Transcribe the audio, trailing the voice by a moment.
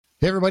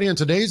Hey, everybody. On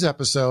today's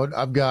episode,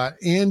 I've got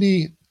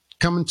Andy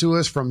coming to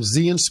us from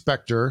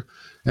ZInspector,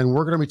 and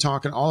we're going to be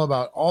talking all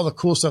about all the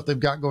cool stuff they've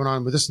got going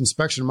on with this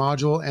inspection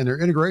module and their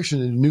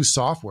integration into new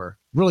software.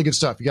 Really good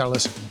stuff. You got to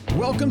listen.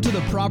 Welcome to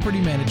the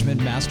Property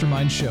Management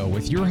Mastermind Show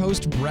with your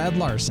host, Brad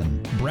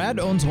Larson.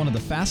 Brad owns one of the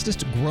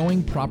fastest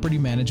growing property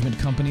management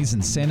companies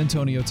in San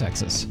Antonio,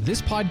 Texas.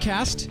 This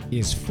podcast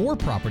is for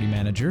property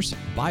managers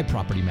by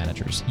property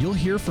managers. You'll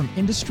hear from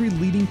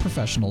industry-leading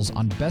professionals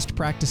on best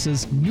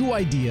practices, new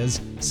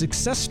ideas,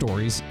 success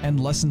stories,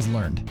 and lessons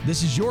learned.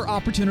 This is your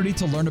opportunity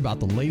to learn about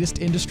the latest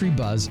industry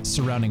buzz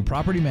surrounding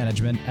property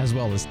management, as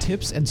well as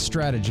tips and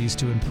strategies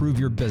to improve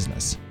your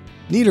business.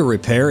 Need a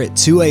repair at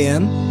 2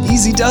 a.m.?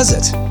 Easy does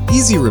it.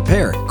 Easy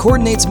Repair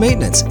coordinates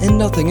maintenance and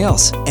nothing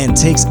else, and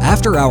takes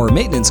after-hour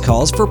maintenance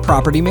calls for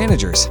property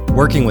managers,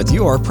 working with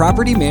your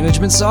property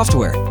management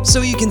software,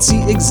 so you can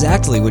see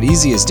exactly what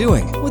Easy is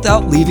doing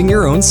without leaving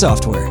your own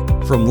software.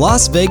 From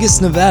Las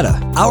Vegas, Nevada,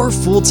 our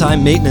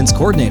full-time maintenance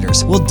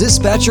coordinators will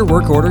dispatch your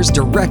work orders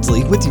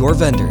directly with your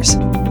vendors.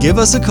 Give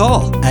us a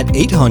call at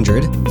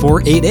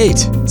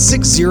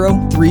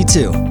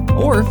 800-488-6032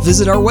 or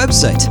visit our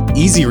website,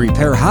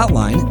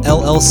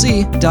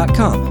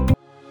 easyrepairhotlinellc.com.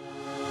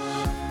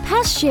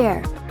 Pest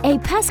Share, a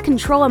pest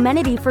control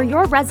amenity for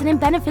your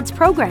resident benefits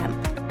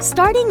program,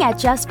 starting at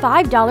just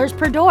 $5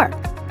 per door.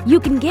 You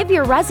can give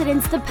your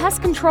residents the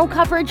pest control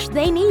coverage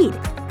they need.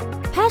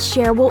 Pest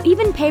Share will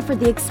even pay for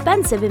the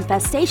expensive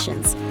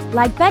infestations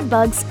like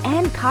bedbugs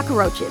and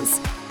cockroaches.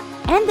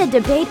 And the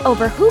debate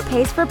over who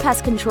pays for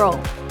pest control,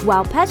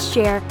 while Pest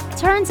Share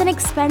turns an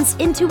expense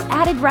into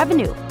added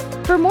revenue.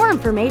 For more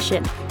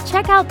information,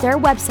 check out their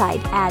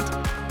website at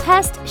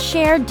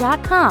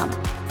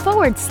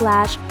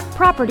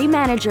pestshare.com/property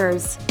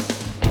managers.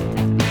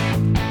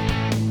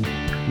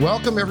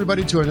 Welcome,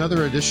 everybody, to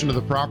another edition of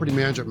the Property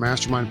Management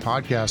Mastermind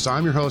Podcast.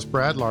 I'm your host,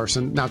 Brad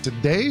Larson. Now,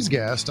 today's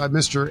guest, I have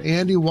Mr.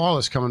 Andy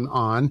Wallace coming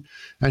on,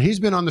 and he's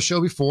been on the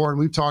show before, and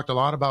we've talked a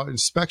lot about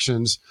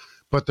inspections,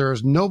 but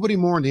there's nobody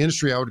more in the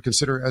industry I would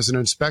consider as an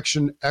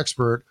inspection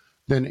expert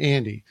than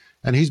Andy.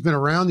 And he's been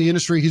around the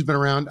industry. He's been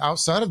around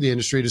outside of the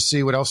industry to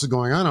see what else is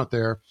going on out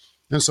there.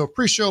 And so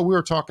pre-show, we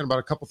were talking about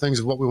a couple things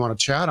of what we want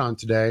to chat on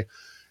today.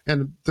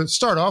 And to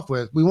start off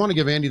with, we want to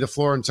give Andy the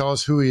floor and tell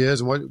us who he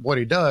is and what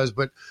he does.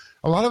 But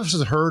a lot of us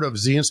have heard of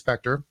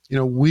ZInspector. You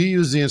know, we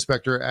use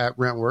ZInspector at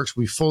RentWorks.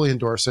 We fully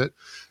endorse it.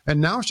 And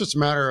now it's just a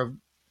matter of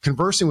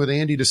conversing with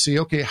Andy to see,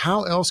 okay,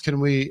 how else can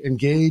we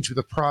engage with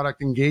the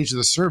product, engage with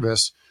the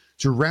service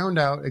to round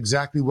out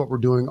exactly what we're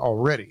doing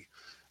already?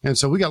 And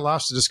so we got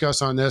lots to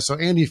discuss on this. So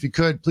Andy, if you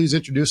could, please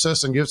introduce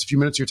us and give us a few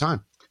minutes of your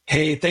time.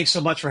 Hey, thanks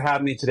so much for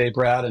having me today,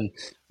 Brad, and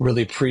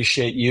really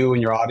appreciate you and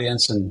your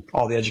audience and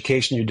all the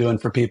education you're doing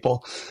for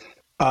people.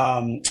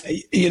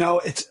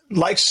 It's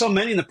like so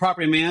many in the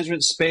property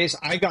management space.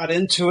 I got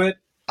into it.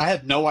 I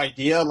had no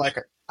idea.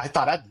 I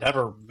thought I'd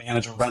never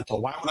manage a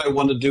rental. Why would I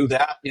want to do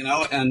that?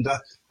 And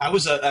I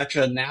was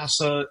actually a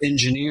NASA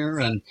engineer,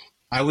 and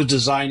I was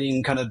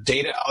designing kind of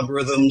data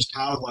algorithms,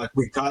 how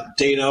we got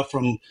data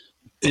from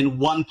in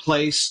one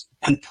place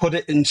and put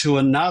it into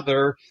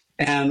another.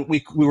 And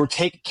we were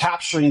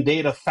capturing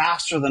data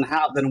faster than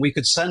we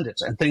could send it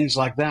and things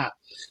like that.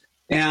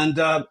 And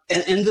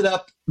ended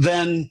up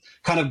then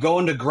kind of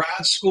going to grad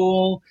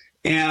school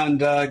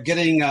and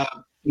getting a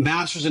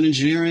master's in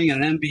engineering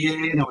and an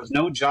MBA. And there was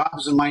no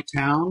jobs in my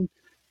town,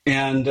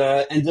 and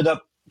ended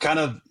up kind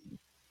of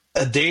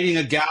dating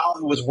a gal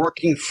who was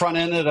working front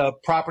end at a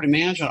property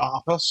management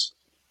office.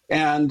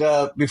 And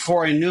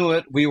before I knew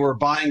it, we were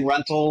buying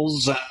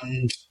rentals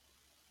and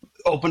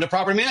opened a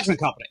property management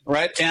company,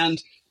 right?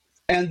 And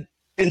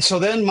so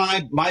then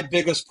my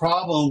biggest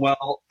problem,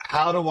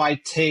 how do I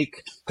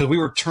take, because we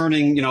were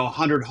turning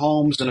 100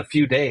 homes in a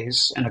few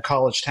days in a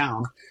college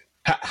town,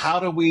 how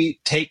do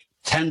we take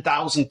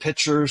 10,000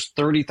 pictures,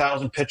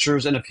 30,000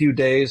 pictures in a few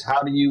days?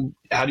 How do you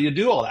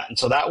do all that? And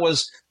so that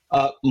was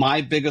my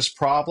biggest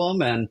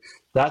problem, and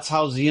that's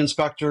how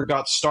ZInspector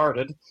got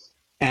started.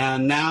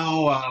 And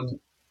now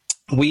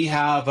we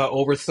have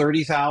over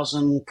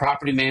 30,000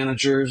 property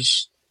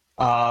managers,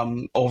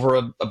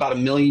 over about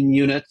 1 million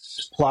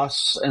units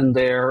plus in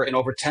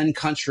over 10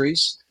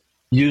 countries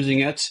using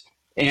it.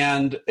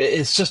 And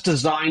it's just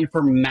designed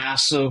for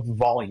massive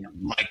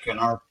volume. Like in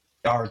our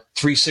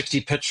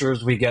 360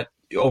 pictures, we get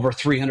over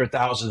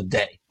 300,000 a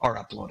day are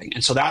uploading.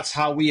 And so that's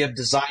how we have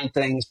designed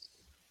things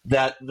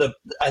that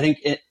I think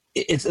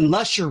it's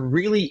unless you're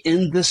really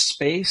in this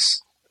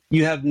space,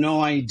 you have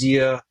no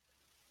idea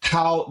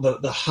how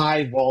the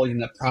high volume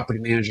that property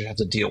managers have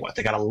to deal with.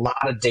 They got a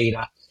lot of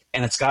data,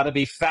 and it's got to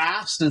be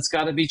fast, and it's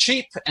got to be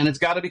cheap, and it's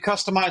got to be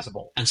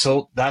customizable. And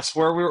so that's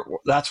where we're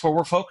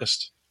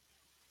focused.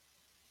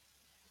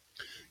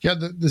 Yeah,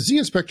 the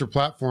ZInspector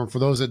platform, for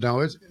those that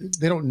know,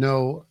 they don't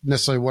know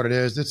necessarily what it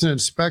is. It's an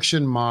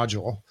inspection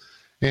module.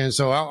 And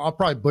so I'll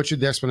probably butcher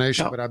the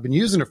explanation, but I've been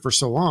using it for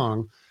so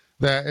long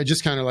that it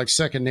just kind of like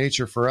second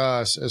nature for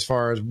us as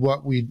far as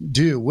what we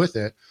do with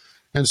it.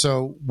 And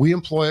so we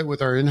employ it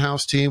with our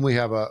in-house team. We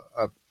have a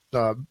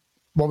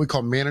what we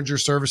call manager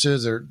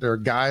services. They're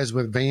guys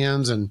with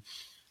vans and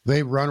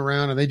they run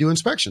around and they do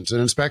inspections.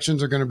 And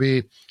inspections are going to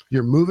be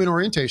your move-in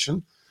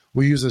orientation.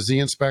 We use a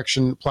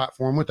ZInspection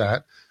platform with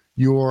that.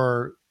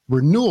 Your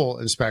renewal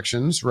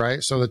inspections,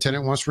 right? So the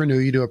tenant wants to renew,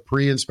 you do a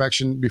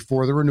pre-inspection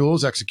before the renewal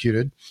is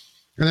executed.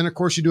 And then, of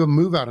course, you do a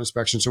move-out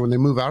inspection. So when they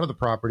move out of the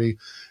property,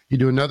 you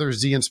do another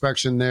Z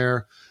inspection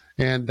there,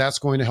 and that's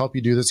going to help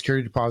you do the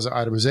security deposit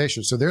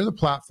itemization. So they're the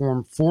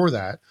platform for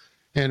that.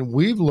 And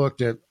we've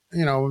looked at,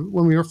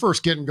 when we were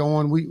first getting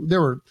going,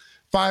 there were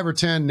 5 or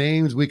 10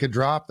 names we could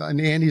drop,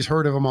 and Andy's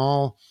heard of them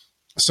all.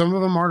 Some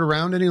of them aren't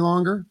around any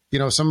longer.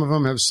 Some of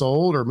them have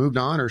sold or moved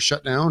on or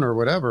shut down or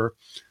whatever.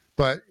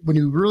 But when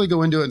you really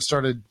go into it and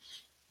started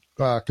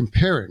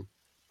comparing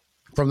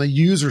from the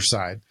user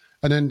side,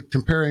 and then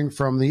comparing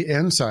from the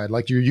end side,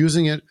 like you're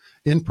using it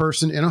in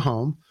person in a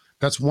home,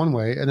 that's one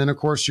way. And then, of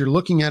course, you're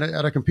looking at it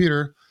at a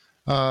computer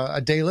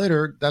a day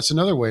later. That's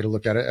another way to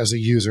look at it as a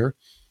user.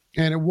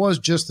 And it was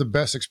just the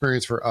best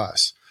experience for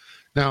us.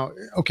 Now,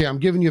 okay, I'm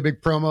giving you a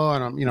big promo,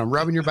 and I'm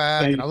rubbing your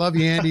back, and I love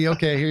you, Andy.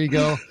 Okay, here you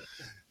go.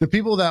 The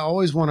people that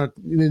always want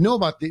to know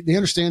about they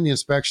understand the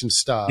inspection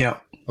stuff. Yeah.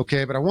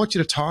 Okay, but I want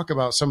you to talk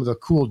about some of the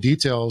cool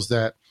details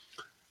that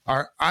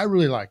I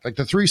really like the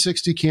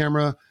 360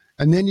 camera.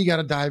 And then you got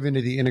to dive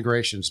into the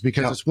integrations,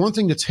 because it's one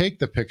thing to take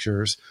the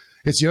pictures.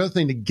 It's the other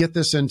thing to get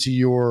this into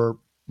your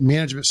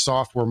management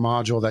software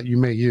module that you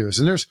may use.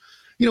 And there's,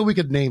 we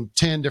could name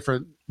 10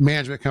 different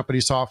management company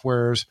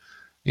softwares.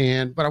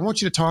 But I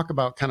want you to talk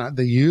about kind of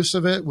the use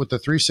of it with the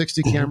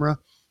 360 camera.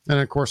 And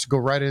of course, go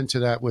right into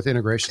that with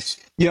integrations.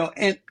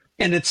 And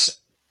it's,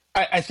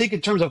 I think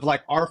in terms of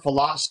like our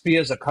philosophy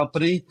as a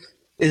company,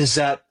 is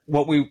that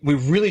what we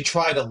really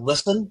try to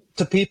listen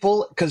to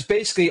people, because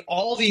basically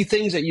all the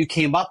things that you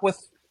came up with,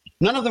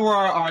 none of them were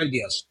our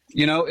ideas.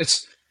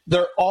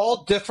 They're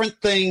all different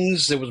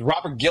things. It was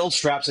Robert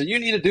Gilstrap said, you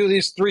need to do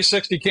these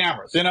 360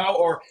 cameras,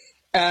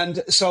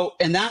 and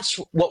that's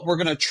what we're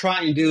going to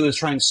try and do, is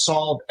try and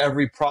solve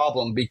every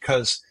problem,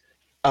 because,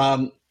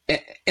 and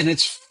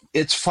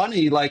it's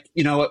funny,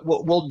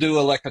 we'll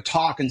do a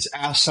talk and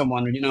ask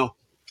someone,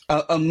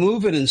 a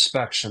move-in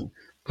inspection,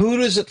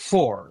 who is it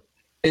for?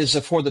 Is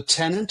it for the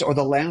tenant or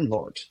the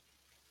landlord?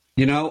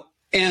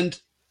 And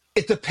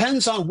it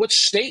depends on which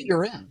state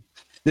you're in.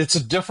 It's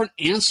a different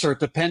answer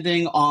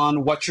depending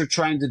on what you're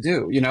trying to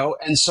do,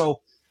 And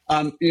so,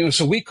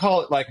 so we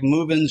call it like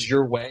move-ins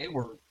your way,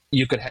 where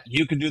you could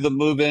do the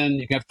move-in,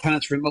 you can have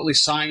tenants remotely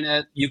sign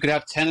it, you could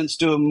have tenants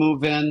do a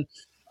move-in.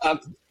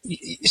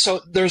 So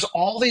there's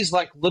all these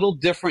little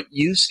different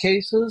use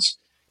cases,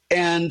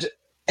 and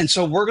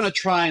so we're going to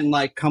try and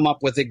come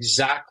up with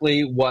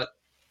exactly what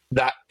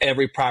that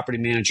every property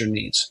manager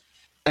needs.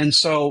 And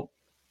so,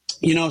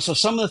 so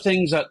some of the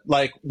things that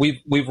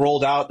we've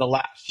rolled out the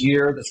last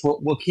year,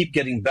 we'll keep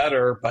getting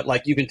better,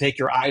 but you can take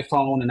your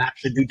iPhone and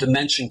actually do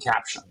dimension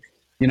capture,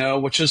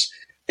 which is,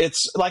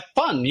 it's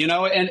fun,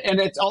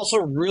 and it's also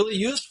really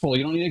useful.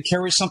 You don't need to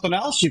carry something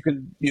else. You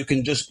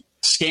can just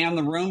scan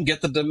the room, get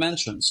the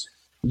dimensions.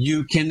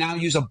 You can now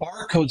use a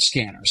barcode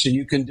scanner. So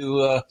you can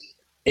do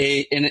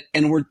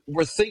and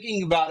we're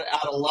thinking about it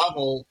at a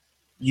level.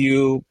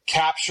 You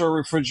capture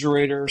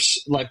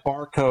refrigerators like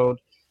barcode,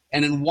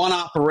 and in one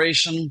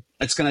operation,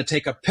 it's going to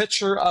take a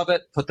picture of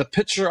it, put the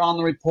picture on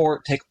the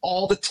report, take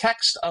all the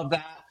text of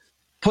that,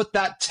 put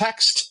that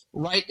text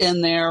right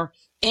in there.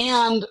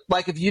 And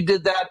if you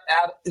did that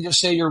at, just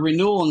say, your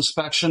renewal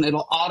inspection,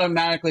 it'll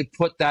automatically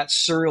put that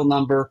serial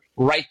number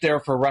right there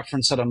for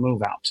reference at a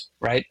move out,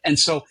 right? And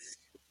so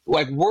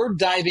we're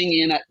diving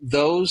in at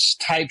those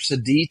types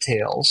of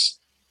details.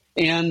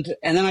 And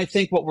then I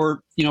think what we're,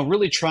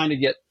 really trying to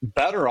get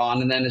better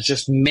on, and then is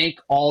just make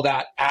all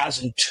that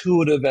as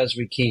intuitive as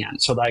we can.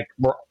 So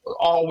we're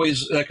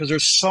always, because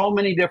there's so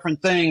many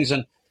different things,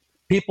 and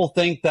people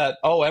think that,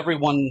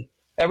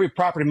 every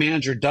property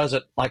manager does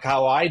it like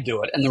how I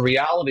do it. And the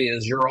reality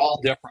is you're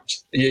all different,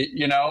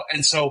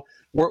 and so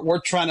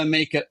we're trying to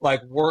make it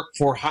work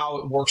for how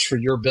it works for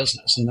your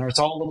business. And it's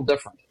all a little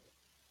different.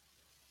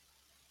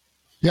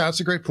 Yeah,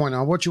 that's a great point.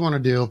 Now, what you want to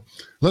do,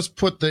 let's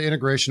put the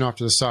integration off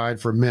to the side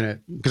for a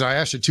minute, because I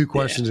asked you 2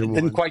 questions in one.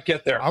 Didn't quite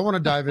get there. I want to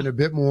dive in a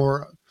bit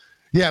more.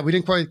 Yeah, we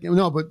didn't quite.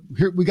 No, but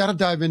here we got to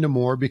dive into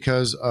more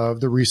because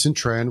of the recent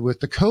trend with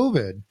the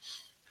COVID.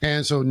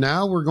 And so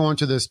now we're going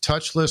to this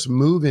touchless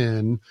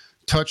move-in,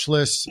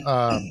 touchless,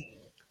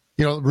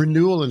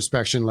 renewal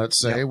inspection,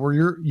 let's say,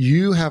 where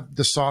you have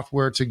the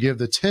software to give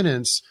the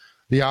tenants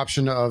the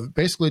option of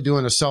basically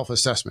doing a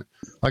self-assessment,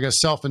 like a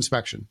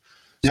self-inspection.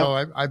 So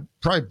I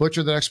probably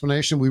butchered that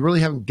explanation. We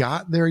really haven't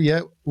got there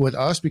yet with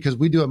us, because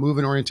we do a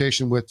move-in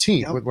orientation with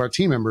our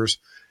team members.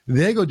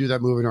 They go do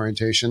that move-in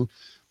orientation.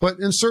 But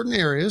in certain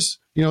areas,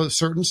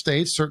 certain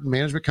states, certain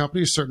management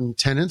companies, certain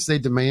tenants, they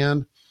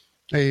demand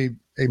a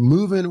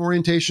move-in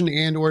orientation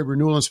and or a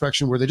renewal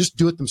inspection where they just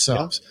do it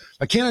themselves.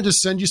 Can't I just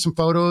send you some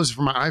photos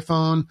from my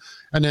iPhone,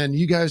 and then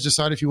you guys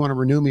decide if you want to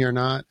renew me or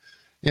not?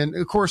 And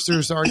of course,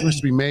 there's arguments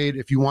to be made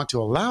if you want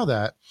to allow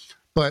that.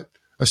 But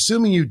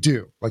assuming you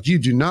do, you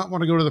do not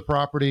want to go to the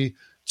property,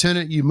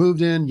 tenant, you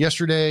moved in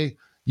yesterday,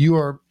 you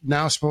are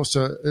now supposed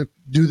to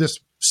do this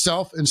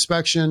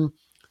self-inspection.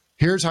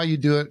 Here's how you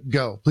do it.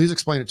 Go. Please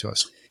explain it to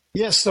us.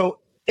 Yeah. So,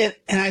 and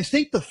I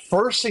think the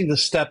first thing to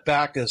step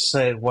back is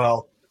say,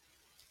 well,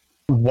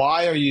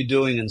 why are you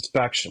doing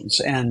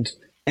inspections? And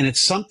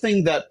it's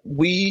something that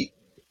we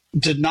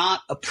did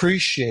not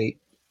appreciate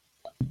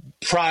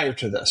prior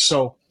to this.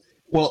 So,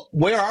 well,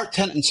 where our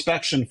tenant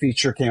inspection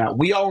feature came out,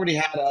 we already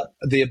had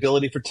the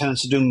ability for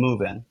tenants to do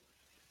move-in.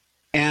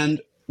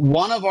 And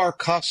one of our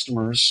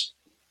customers,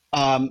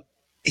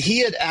 he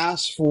had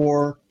asked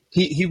for,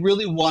 he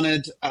really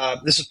wanted,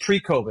 this is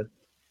pre-COVID,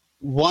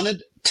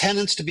 wanted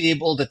tenants to be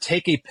able to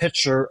take a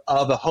picture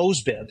of a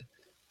hose bib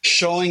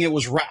showing it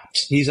was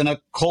wrapped. He's in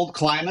a cold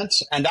climate,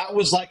 and that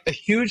was like a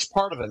huge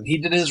part of it. He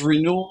did his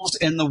renewals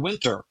in the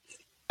winter.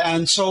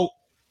 And so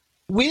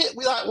we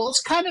thought, well,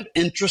 it's kind of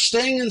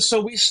interesting. And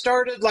so we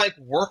started like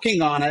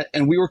working on it,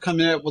 and we were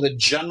coming up with a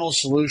general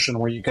solution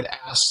where you could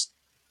ask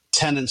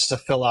tenants to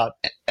fill out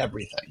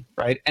everything,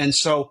 right? And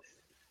so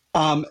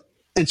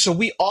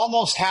we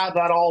almost had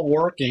that all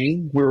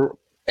working.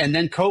 And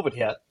then COVID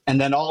hit,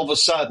 and then all of a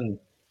sudden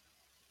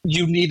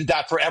you needed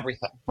that for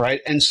everything,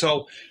 right? And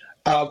so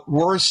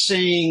we're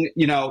seeing,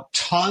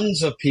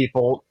 tons of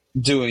people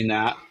doing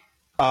that.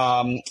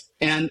 And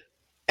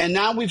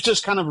now we've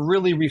just kind of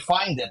really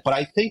refined it. But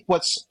I think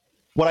what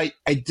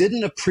I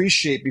didn't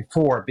appreciate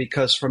before,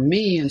 because for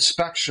me,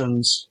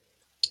 inspections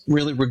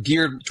really were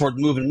geared toward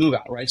move and move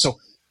out, right? So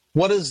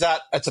what is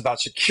that? It's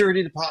about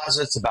security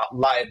deposits, about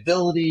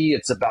liability,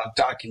 it's about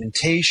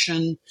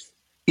documentation.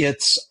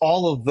 It's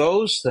all of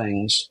those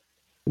things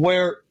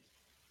where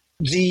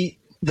the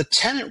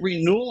tenant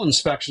renewal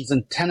inspections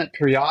and tenant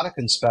periodic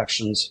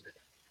inspections,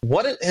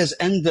 what it has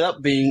ended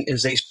up being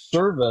is a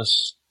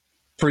service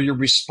for your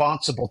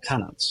responsible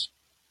tenants,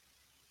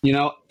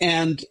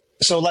 and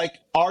so like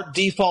our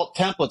default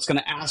template's going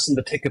to ask them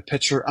to take a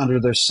picture under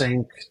their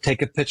sink,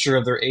 take a picture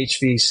of their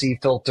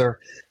HVAC filter,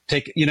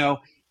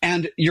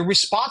 and your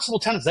responsible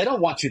tenants, they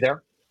don't want you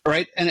there,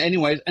 right? And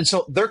anyways, and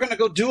so they're going to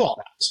go do all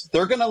that.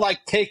 They're going to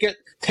like take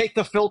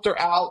the filter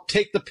out,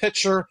 take the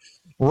picture,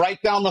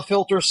 write down the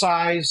filter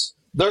size.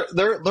 They're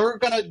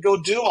going to go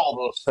do all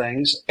those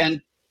things,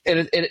 and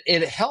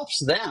it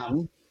helps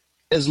them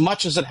as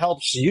much as it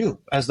helps you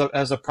as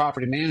a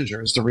property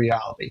manager, is the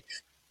reality.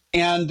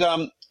 And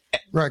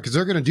right, because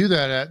they're going to do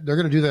that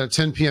at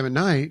 10 p.m. at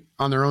night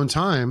on their own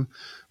time,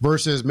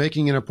 versus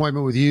making an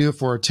appointment with you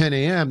for 10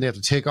 a.m. They have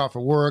to take off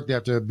at work. They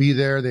have to be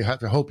there. They have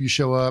to hope you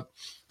show up.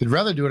 They'd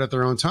rather do it at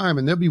their own time,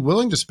 and they'll be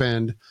willing to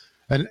spend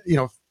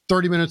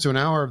 30 minutes to an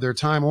hour of their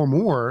time or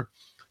more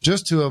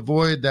just to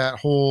avoid that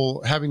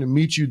whole having to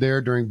meet you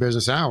there during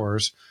business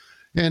hours.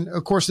 And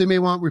of course, they may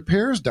want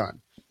repairs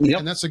done. Yep.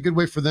 And that's a good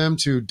way for them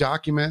to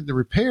document the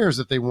repairs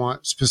that they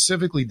want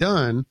specifically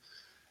done.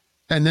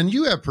 And then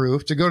you have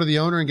proof to go to the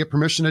owner and get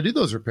permission to do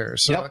those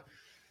repairs. So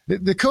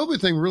the COVID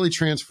thing really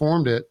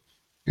transformed it.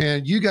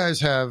 And you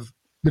guys have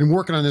been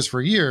working on this for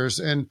years.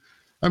 And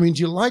I mean,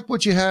 do you like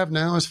what you have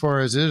now as far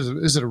as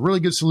is it a really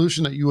good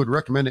solution that you would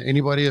recommend to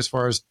anybody as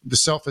far as the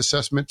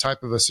self-assessment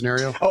type of a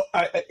scenario? Oh,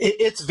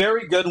 it's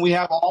very good. We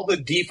have all the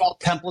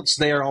default templates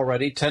there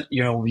already.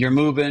 Your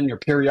move-in, your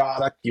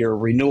periodic, your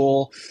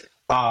renewal.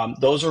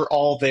 Those are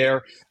all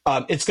there.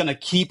 It's going to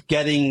keep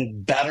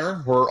getting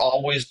better. We're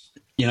always,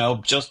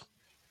 just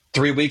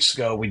 3 weeks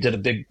ago, we did a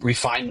big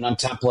refinement on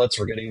templates.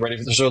 We're getting ready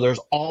for this. So there's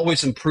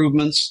always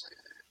improvements.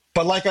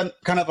 But like a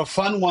kind of a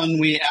fun one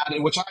we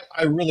added, which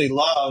I really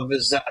love,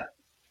 is that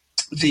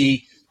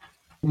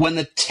when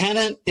the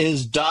tenant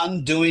is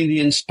done doing the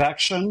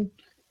inspection,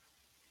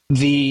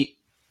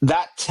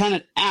 that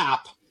tenant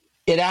app,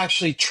 it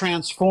actually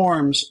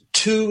transforms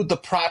to the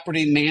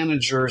property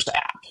manager's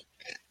app.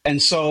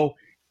 And so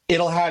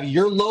it'll have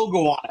your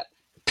logo on it,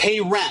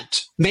 pay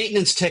rent,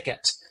 maintenance ticket,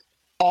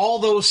 all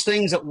those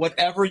things that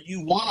whatever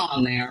you want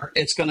on there,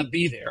 it's going to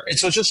be there. And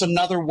so it's just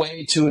another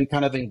way to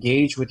kind of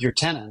engage with your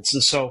tenants.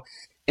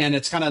 And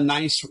it's kind of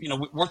nice,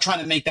 we're trying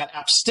to make that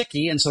app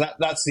sticky. And so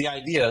that's the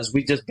idea, is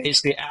we just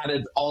basically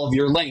added all of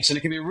your links. And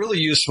it can be really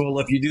useful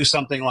if you do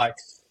something like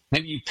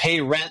maybe you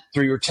pay rent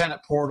through your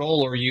tenant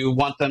portal, or you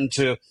want them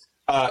to,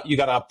 you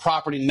got a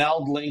property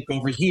meld link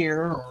over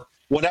here, or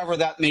whatever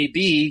that may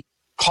be.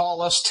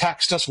 Call us,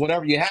 text us,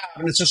 whatever you have,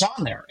 and it's just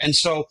on there. And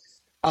so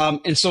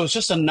it's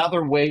just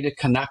another way to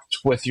connect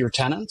with your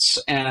tenants.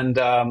 And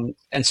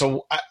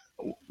so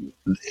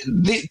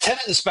the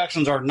tenant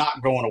inspections are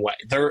not going away.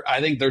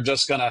 I think they're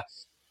just going to,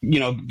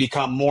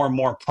 become more and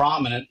more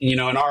prominent. And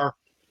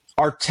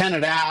our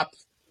tenant app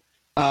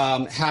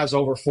has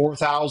over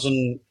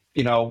 4,000,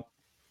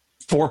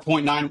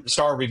 4.9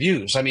 star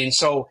reviews. I mean,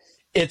 so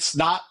it's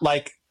not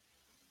like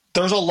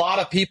there's a lot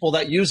of people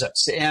that use it,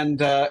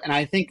 and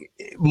I think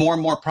more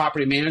and more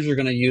property managers are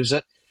going to use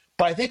it.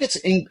 But I think it's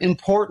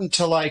important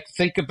to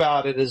think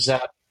about it is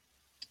that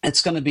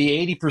it's going to be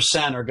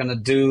 80% are going to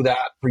do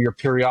that for your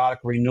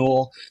periodic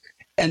renewal,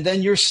 and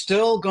then you're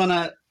still going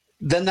to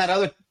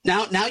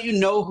now you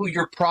know who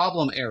your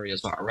problem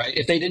areas are, right?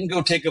 If they didn't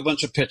go take a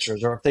bunch of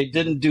pictures, or if they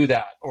didn't do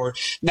that, or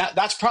now,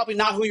 that's probably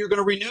not who you're going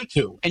to renew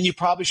to, and you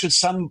probably should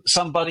send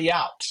somebody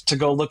out to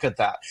go look at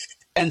that.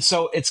 And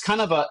so it's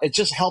kind of it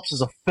just helps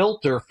as a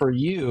filter for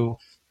you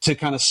to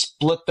kind of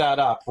split that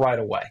up right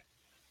away.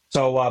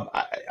 So,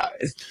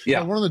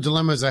 yeah. One of the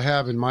dilemmas I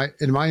have in my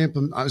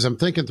as I'm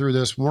thinking through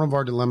this, one of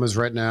our dilemmas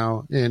right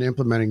now in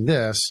implementing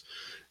this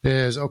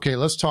is, okay,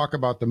 let's talk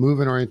about the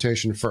move-in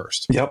orientation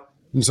first. Yep.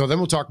 And so then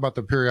we'll talk about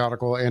the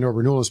periodical and or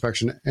renewal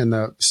inspection in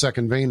the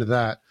second vein of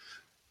that.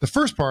 The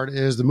first part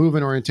is the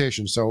move-in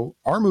orientation. So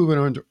our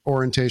move-in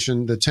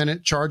orientation, the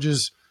tenant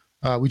charges,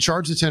 we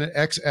charge the tenant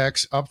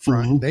XX up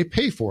front. Mm-hmm. They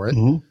pay for it.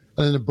 Mm-hmm.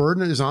 And then the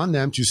burden is on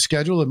them to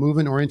schedule a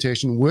move-in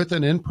orientation with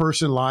an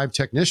in-person live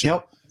technician.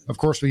 Yep. Of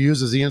course, we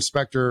use the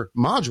ZInspector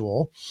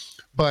module.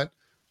 But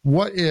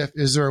what if,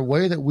 is there a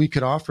way that we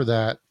could offer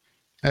that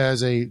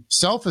as a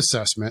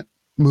self-assessment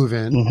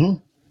move-in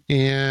mm-hmm.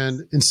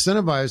 and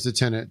incentivize the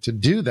tenant to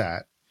do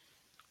that?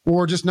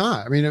 Or just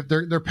not. I mean, if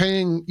they're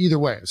paying either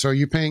way. So are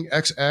you paying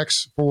XX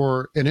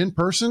for an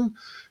in-person?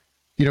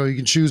 You know, you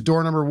can choose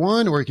door number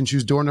 1 or you can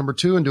choose door number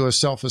 2 and do a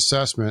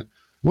self-assessment.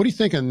 What do you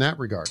think in that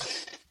regard?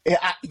 Yeah,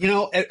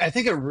 I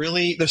think it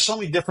really, there's so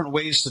many different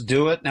ways to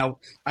do it. Now,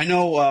 I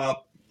know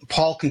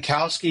Paul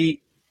Konkowski,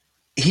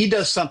 he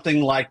does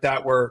something like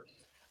that where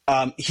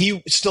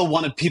he still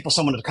wanted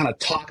someone to kind of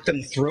talk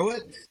them through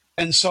it.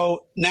 And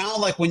so now,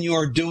 like when you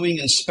are doing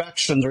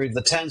inspections or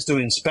the tenants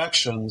doing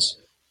inspections,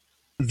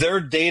 their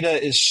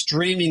data is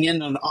streaming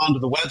in and onto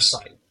the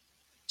website.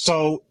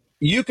 So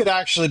you could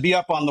actually be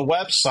up on the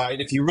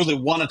website if you really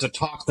wanted to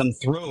talk them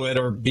through it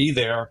or be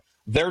there.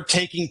 They're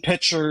taking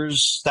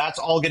pictures. That's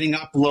all getting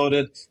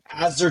uploaded.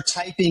 As they're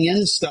typing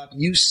in stuff,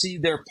 you see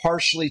their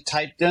partially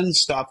typed in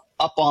stuff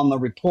up on the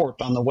report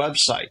on the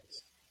website.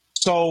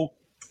 So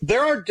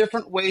there are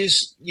different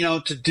ways,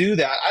 to do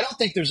that. I don't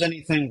think there's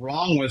anything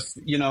wrong with,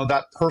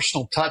 that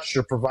personal touch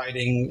you're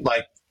providing,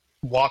 like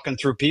walking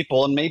through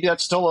people, and maybe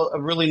that's still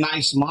a really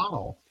nice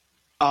model.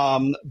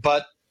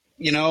 But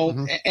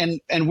mm-hmm.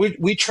 and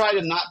we try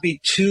to not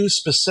be too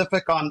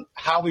specific on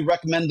how we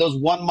recommend those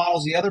one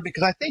models the other,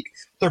 because I think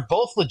they're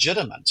both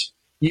legitimate,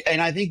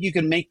 and I think you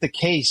can make the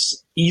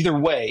case either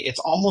way. It's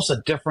almost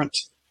a different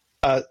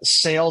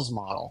sales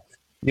model,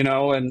 and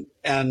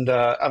I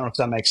don't know if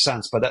that makes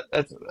sense, but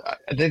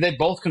they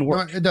both can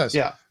work. No, it does.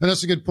 Yeah, and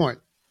that's a good point.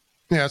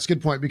 Yeah, that's a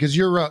good point, because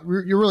you're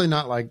really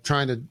not like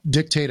trying to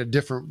dictate a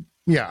different.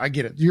 Yeah, I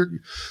get it.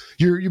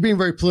 You're being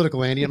very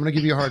political, Andy. I'm going to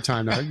give you a hard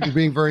time now. You're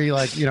being very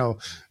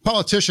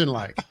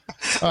politician-like.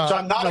 So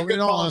I'm not a good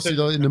in all honesty,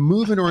 though, in the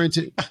move-in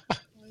orientation,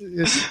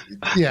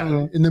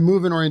 in the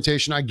move-in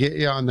orientation, I get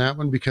you on that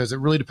one, because it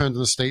really depends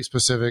on the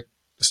state-specific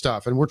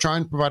stuff, and we're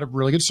trying to provide a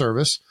really good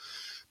service.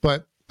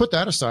 But put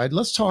that aside.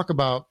 Let's talk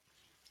about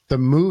the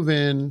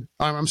move-in.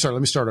 I'm sorry.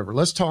 Let me start over.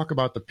 Let's talk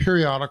about the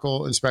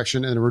periodical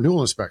inspection and the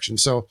renewal inspection.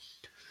 So,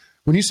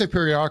 when you say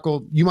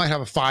periodical, you might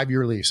have a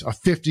 5-year lease, a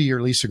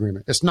 50-year lease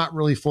agreement. It's not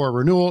really for a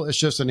renewal. It's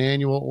just an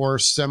annual or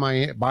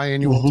biannual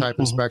mm-hmm, type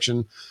mm-hmm.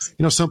 inspection.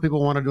 Some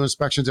people want to do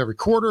inspections every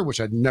quarter, which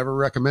I'd never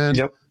recommend.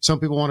 Yep. Some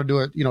people want to do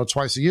it,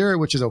 twice a year,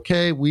 which is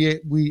okay.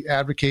 We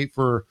advocate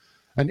for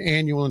an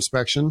annual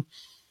inspection,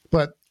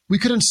 but we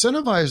could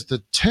incentivize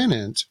the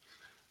tenant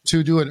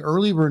to do an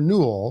early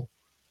renewal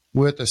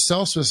with a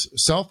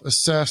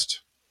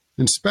self-assessed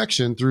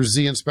inspection through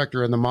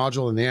ZInspector and the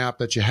module and the app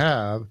that you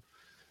have.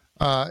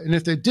 And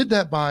if they did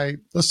that by,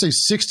 let's say,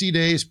 60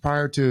 days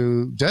prior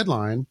to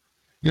deadline,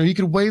 you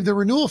could waive the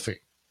renewal fee.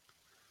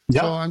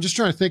 Yep. So I'm just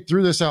trying to think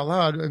through this out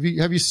loud.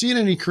 Have you seen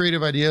any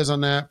creative ideas on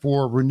that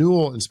for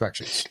renewal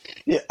inspections?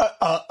 Yeah,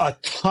 a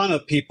ton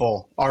of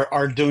people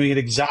are doing it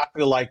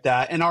exactly like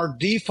that. And our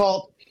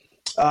default,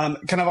 kind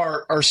of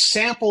our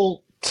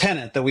sample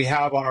tenant that we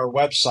have on our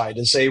website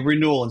is a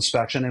renewal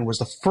inspection. And it was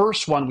the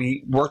first one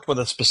we worked with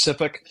a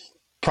specific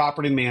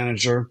property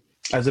manager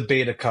as a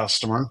beta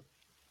customer.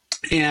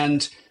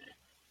 And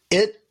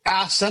it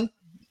asks them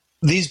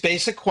these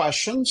basic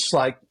questions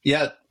like,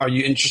 are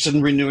you interested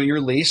in renewing your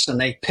lease? And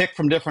they pick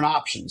from different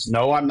options.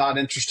 No, I'm not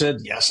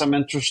interested. Yes, I'm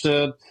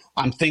interested.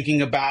 I'm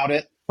thinking about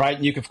it, right?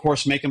 And you can, of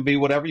course, make them be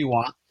whatever you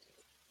want.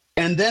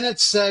 And then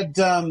it said,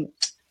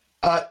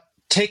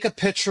 take a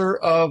picture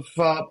of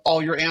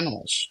all your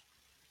animals,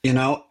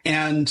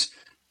 and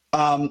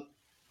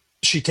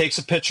she takes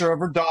a picture of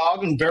her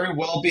dog, and very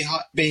well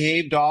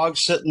behaved dog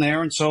sitting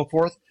there and so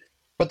forth.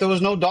 But there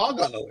was no dog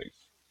on the lease.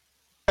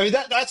 I mean,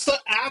 that's the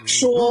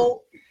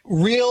actual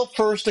real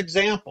first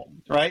example,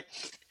 right?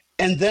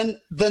 And then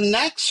the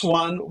next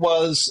one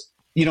was,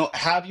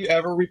 have you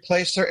ever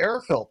replaced their air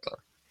filter,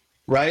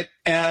 right?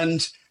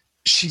 And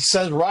she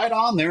says right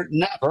on there,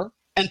 never,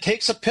 and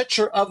takes a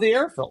picture of the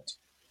air filter,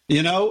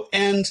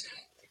 and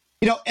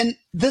it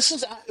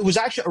was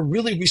actually a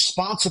really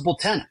responsible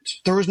tenant.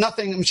 There was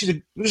nothing,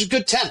 it was a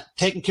good tenant,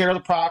 taking care of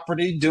the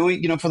property,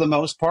 doing, for the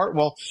most part.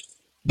 Well,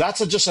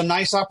 that's just a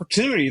nice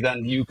opportunity.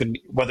 Then you can,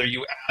 whether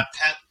you add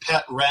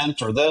pet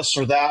rent or this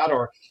or that,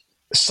 or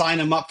sign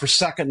them up for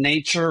second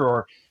nature,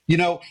 or,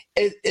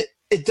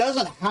 it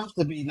doesn't have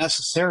to be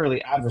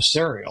necessarily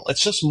adversarial.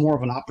 It's just more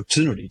of an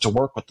opportunity to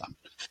work with them.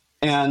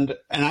 And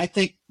I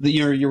think that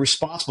your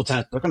responsible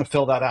tenant, they're going to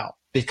fill that out,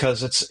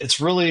 because it's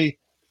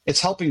it's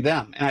helping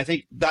them. And I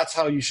think that's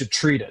how you should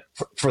treat it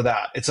for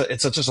that. It's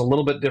just a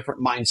little bit different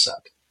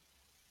mindset.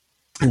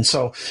 And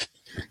so,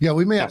 yeah,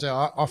 we may have to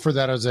offer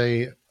that as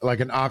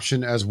an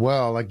option as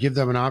well. Like give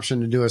them an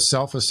option to do a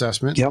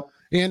self-assessment. Yep.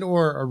 And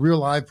or a real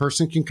live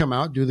person can come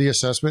out, do the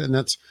assessment. And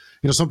that's,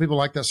 some people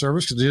like that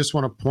service because they just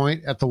want to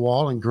point at the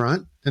wall and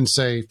grunt and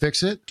say,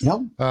 fix it.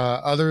 Yep.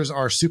 Others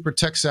are super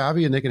tech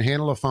savvy and they can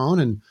handle a phone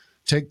and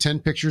take 10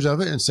 pictures of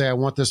it and say, I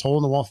want this hole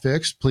in the wall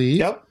fixed, please.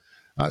 Yep.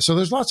 So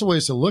there's lots of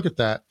ways to look at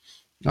that.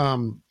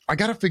 I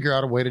got to figure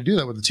out a way to do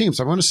that with the team.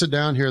 So I'm going to sit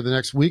down here the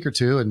next week or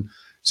two and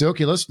say,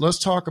 okay, let's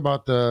talk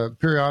about the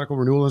periodical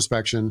renewal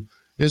inspection.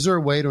 Is there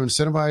a way to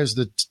incentivize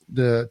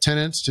the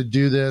tenants to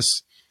do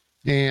this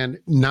and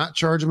not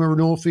charge them a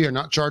renewal fee or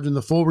not charge them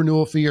the full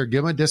renewal fee or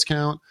give them a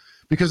discount?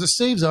 Because it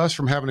saves us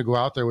from having to go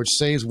out there, which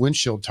saves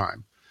windshield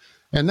time.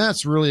 And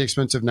that's really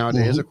expensive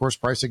nowadays, of course,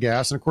 price of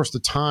gas and, of course, the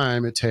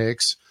time it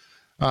takes.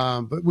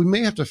 But we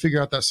may have to figure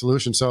out that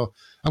solution. So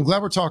I'm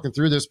glad we're talking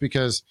through this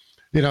because,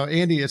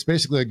 Andy, it's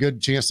basically a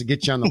good chance to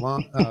get you on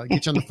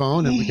the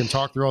phone and we can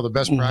talk through all the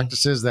best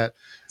practices that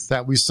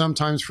we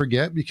sometimes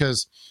forget,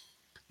 because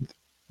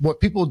what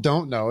people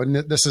don't know, and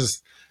this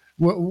is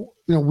what,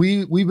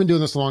 we've been doing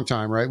this a long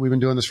time, right? We've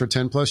been doing this for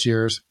 10 plus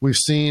years. We've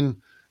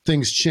seen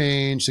things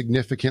change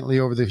significantly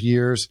over the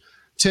years.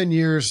 10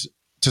 years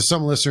to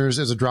some listeners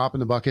is a drop in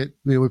the bucket.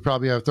 We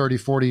probably have 30,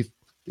 40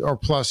 or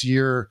plus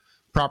year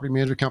property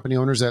management company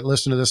owners that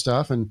listen to this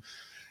stuff. And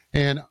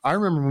I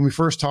remember when we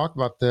first talked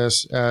about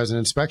this as an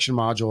inspection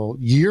module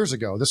years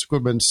ago, this would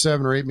have been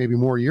 7 or 8, maybe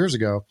more years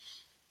ago.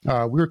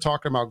 We were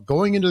talking about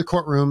going into the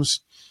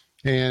courtrooms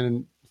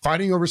and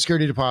fighting over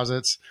security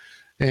deposits,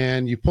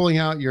 and you pulling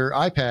out your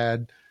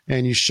iPad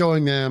and you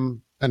showing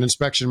them an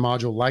inspection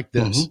module like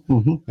this.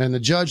 And the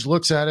judge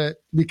looks at it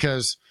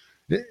because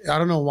I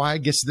don't know why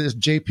it gets to this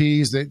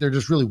JPs. They're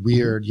just really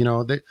weird.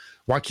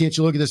 Why can't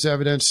you look at this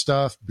evidence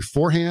stuff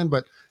beforehand?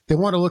 But they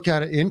want to look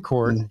at it in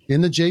court,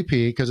 in the JP,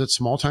 because it's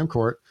small time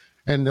court,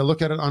 and they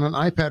look at it on an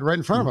iPad right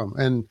in front of them.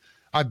 And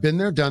I've been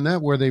there, done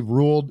that, where they've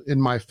ruled in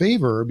my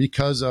favor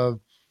because of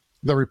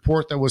the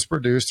report that was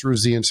produced through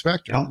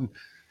ZInspector. And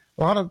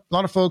a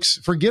lot of folks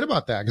forget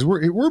about that because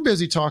we're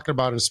busy talking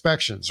about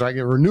inspections, right?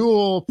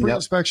 Renewal,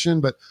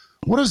 pre-inspection, but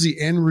what is the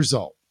end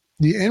result?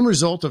 The end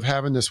result of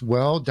having this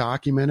well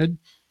documented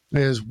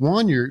is,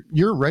 one,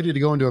 you're ready to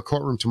go into a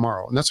courtroom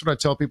tomorrow. And that's what I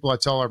tell people. I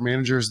tell our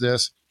managers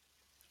this.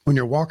 When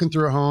you're walking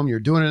through a home, you're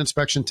doing an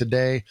inspection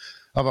today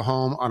of a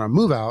home on a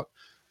move out.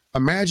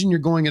 Imagine you're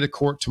going into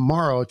court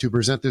tomorrow to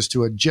present this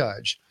to a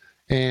judge.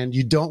 And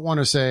you don't want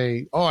to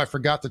say, oh, I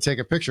forgot to take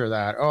a picture of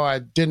that. Oh, I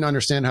didn't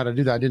understand how to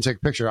do that. I didn't take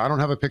a picture. I don't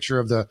have a picture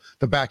of the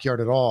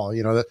backyard at all.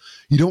 You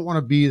don't want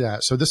to be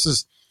that. So this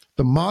is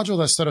the module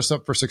that set us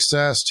up for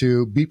success,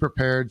 to be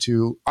prepared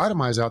to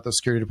itemize out those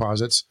security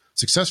deposits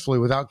successfully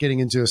without getting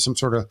into some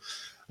sort of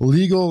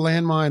legal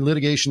landmine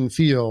litigation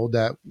field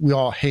that we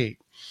all hate.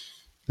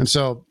 And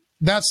so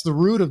that's the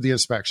root of the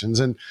inspections.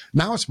 And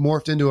now it's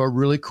morphed into a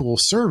really cool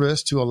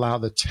service to allow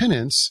the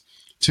tenants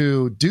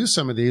to do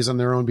some of these on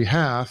their own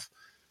behalf,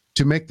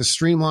 to make the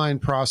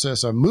streamlined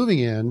process of moving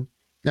in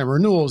and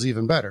renewals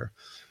even better.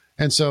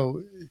 And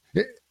so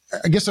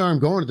I guess where I'm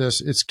going to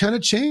this, it's kind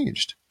of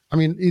changed. I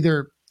mean,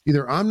 either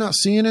I'm not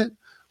seeing it,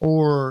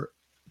 or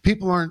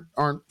people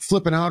aren't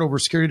flipping out over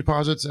security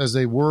deposits as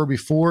they were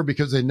before,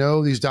 because they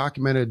know these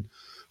documented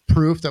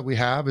proof that we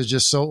have is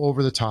just so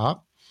over the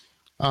top.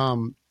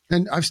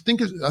 And I think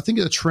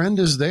the trend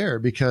is there,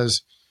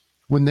 because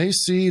when they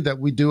see that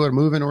we do a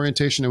move-in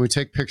orientation and we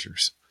take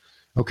pictures,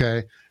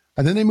 okay,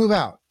 and then they move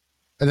out,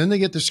 and then they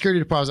get the security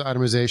deposit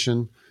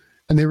itemization,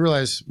 and they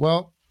realize,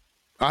 well,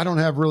 I don't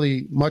have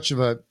really much of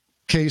a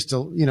case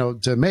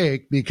to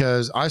make,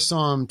 because I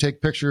saw them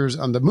take pictures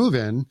on the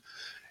move-in,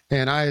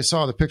 and I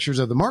saw the pictures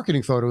of the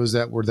marketing photos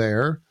that were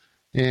there,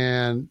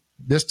 and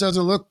this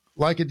doesn't look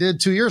like it did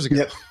 2 years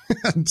ago.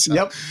 Yep.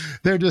 So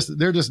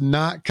they're just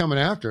not coming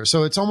after it.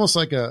 So it's almost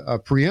like a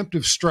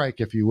preemptive strike,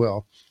 if you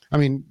will. I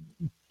mean,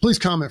 please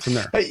comment from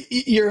there.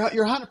 You're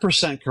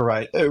 100%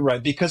 correct,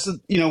 right? Because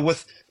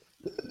with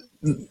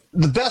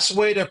the best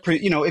way to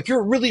if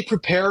you're really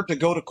prepared to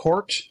go to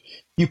court,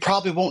 you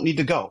probably won't need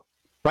to go,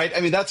 right?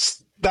 I mean,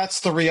 that's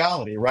the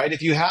reality, right?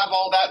 If you have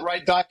all that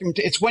right document,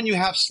 it's when you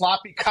have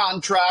sloppy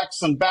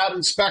contracts and bad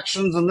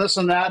inspections and this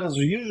and that is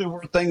usually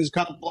where things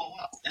kind of blow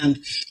up. And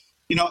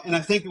and I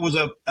think it was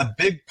a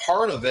big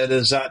part of it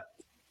is that,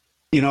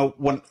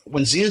 when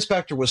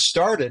ZInspector was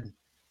started,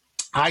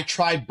 I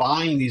tried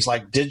buying these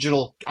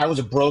digital, I was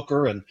a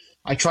broker, and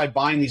I tried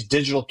buying these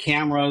digital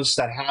cameras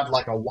that had a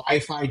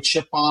Wi-Fi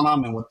chip on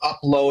them and would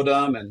upload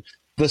them, and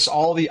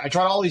I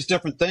tried all these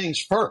different things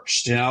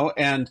first,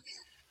 and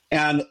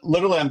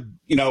literally I'm,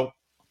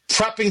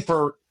 prepping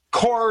for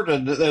court,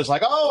 and there's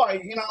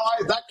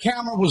that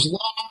camera was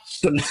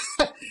lost, and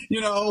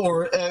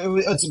or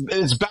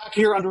it's back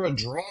here under a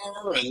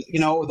drawer, and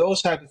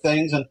those type of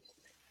things,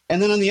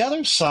 and then on the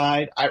other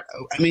side,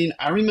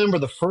 I remember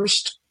the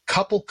first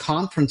couple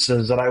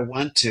conferences that I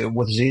went to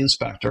with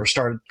ZInspector,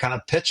 started kind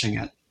of pitching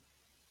it.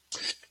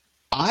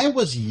 I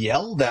was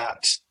yelled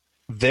at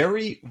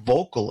very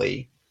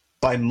vocally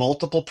by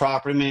multiple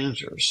property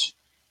managers,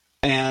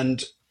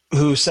 and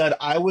who said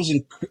I was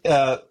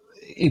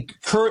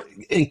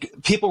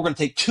people were going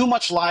to take too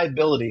much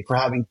liability for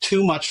having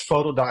too much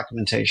photo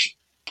documentation.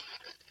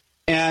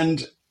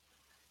 And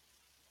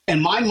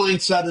my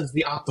mindset is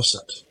the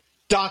opposite.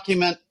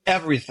 Document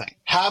everything.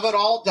 Have it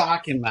all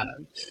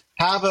documented.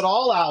 Have it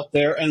all out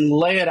there and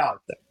lay it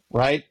out there,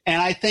 right?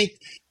 And I think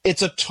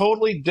it's a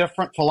totally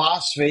different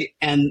philosophy.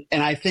 And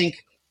I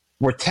think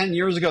where 10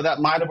 years ago that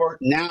might have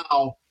worked,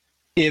 now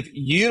if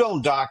you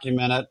don't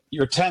document it,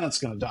 your tenant's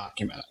going to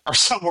document it or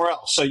somewhere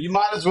else. So you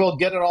might as well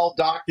get it all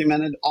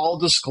documented, all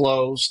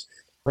disclosed,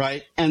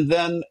 right? And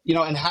then,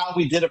 and how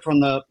we did it from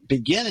the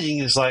beginning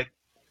is like,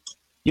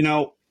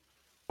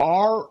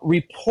 our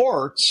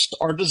reports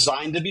are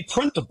designed to be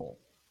printable,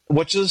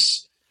 which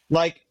is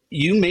like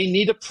you may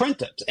need to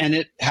print it, and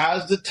it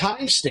has the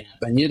timestamp,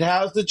 and it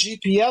has the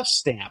GPS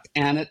stamp,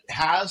 and it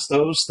has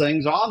those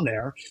things on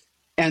there.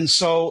 And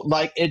so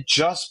like it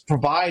just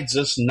provides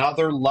this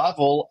another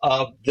level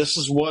of this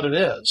is what it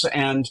is.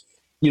 And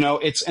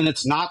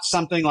it's not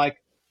something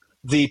like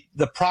the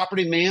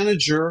property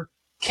manager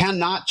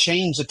cannot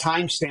change the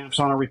timestamps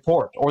on a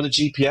report or the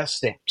GPS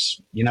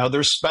stamps.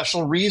 There's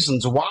special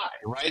reasons why,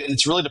 right? And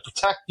it's really to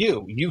protect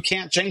you. You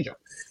can't change them.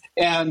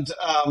 And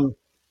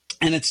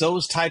it's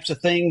those types of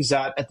things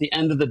that at the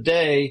end of the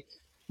day,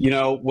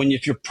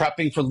 if you're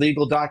prepping for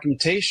legal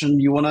documentation,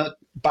 you want to,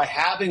 by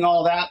having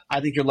all that,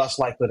 I think you're less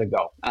likely to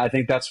go. And I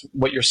think that's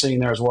what you're seeing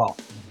there as well.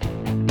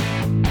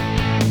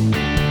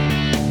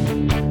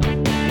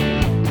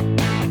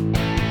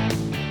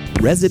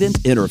 Resident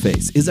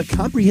Interface is a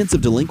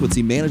comprehensive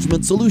delinquency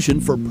management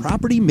solution for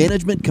property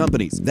management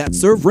companies that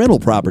serve rental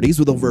properties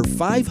with over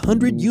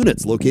 500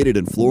 units located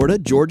in Florida,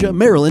 Georgia,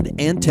 Maryland,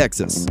 and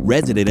Texas.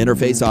 Resident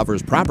Interface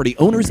offers property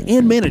owners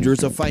and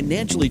managers a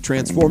financially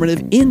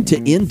transformative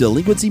end-to-end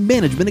delinquency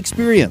management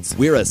experience.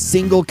 We're a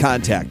single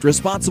contact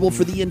responsible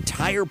for the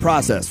entire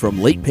process from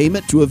late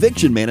payment to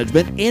eviction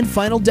management and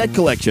final debt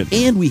collection.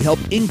 And we help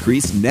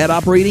increase net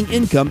operating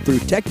income through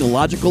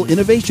technological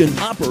innovation,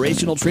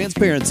 operational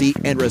transparency,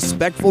 and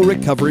respectful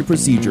recovery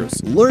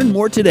procedures. Learn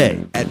more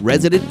today at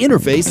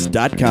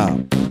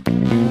residentinterface.com.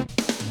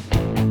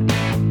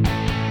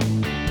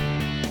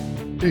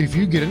 If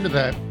you get into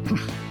that,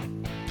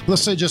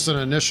 let's say just an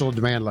initial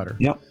demand letter.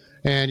 Yep.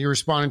 And you're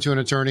responding to an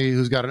attorney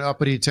who's got an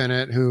uppity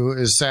tenant who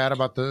is sad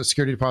about the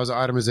security deposit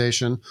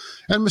itemization,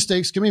 and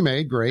mistakes can be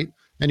made, great.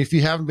 And if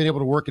you haven't been able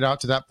to work it out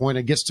to that point,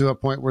 it gets to a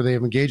point where they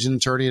have engaged an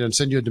attorney and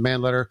send you a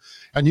demand letter,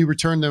 and you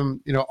return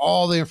them,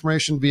 all the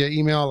information via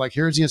email, like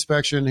here's the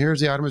inspection, here's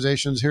the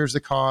itemizations, here's the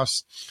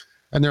costs.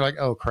 And they're like,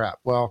 oh crap.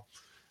 Well,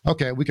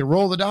 okay, we can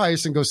roll the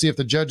dice and go see if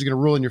the judge is going to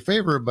rule in your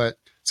favor, but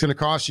it's going to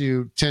cost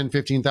you $10,000,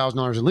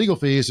 $15,000 in legal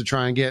fees to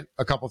try and get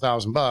a couple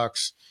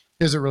 $1,000.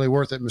 Is it really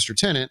worth it, Mr.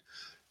 Tenant?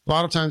 A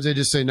lot of times they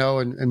just say no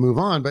and move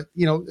on, but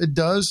it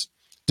does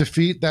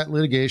defeat that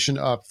litigation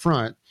up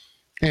front.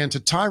 And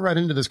to tie right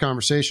into this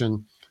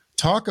conversation,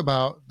 talk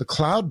about the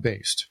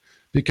cloud-based,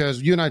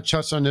 because you and I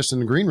touched on this in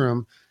the green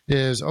room,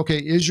 is, okay,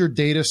 is your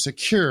data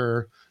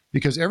secure?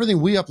 Because everything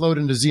we upload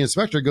into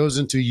ZInspector goes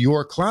into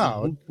your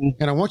cloud.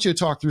 Mm-hmm. And I want you to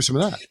talk through some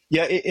of that.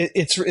 Yeah,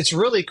 it's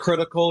really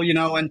critical,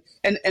 and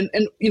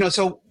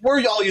so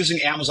we're all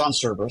using Amazon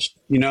servers,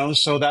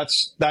 so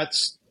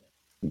that's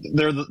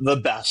they're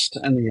the best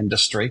in the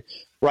industry.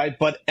 Right.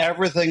 But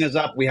everything is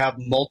up. We have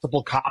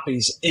multiple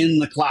copies in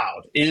the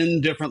cloud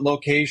in different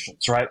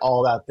locations. Right.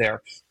 All that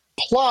there.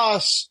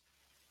 Plus,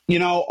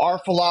 our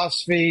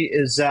philosophy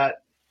is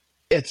that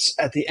it's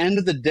at the end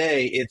of the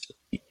day,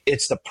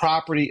 it's the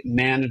property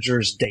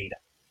manager's data.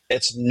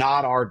 It's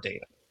not our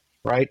data.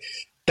 Right.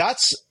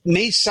 That's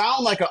may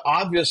sound like an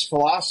obvious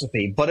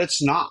philosophy, but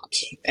it's not.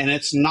 And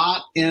it's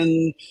not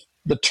in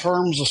the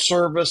terms of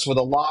service with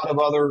a lot of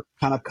other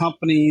kind of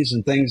companies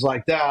and things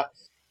like that.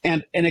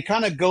 And it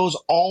kind of goes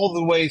all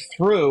the way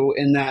through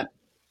in that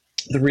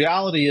the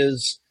reality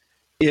is,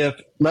 if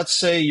let's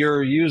say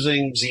you're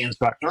using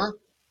ZInspector,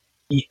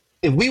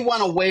 if we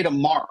went away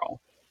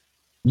tomorrow,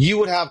 you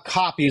would have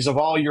copies of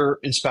all your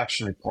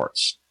inspection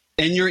reports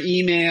in your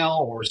email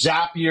or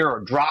Zapier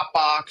or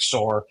Dropbox,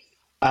 or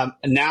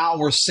now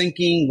we're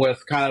syncing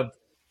with kind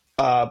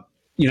of,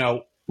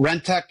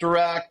 Rentec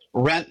Direct,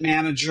 Rent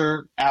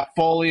Manager,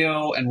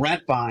 AppFolio, and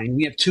RentBind.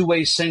 We have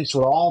two-way syncs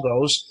with all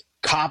those.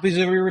 Copies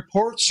of your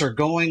reports are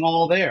going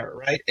all there,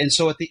 right? And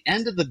so at the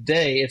end of the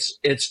day,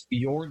 it's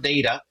your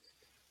data.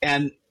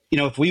 And,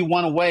 if we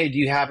went away, do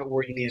you have it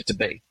where you need it to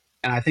be?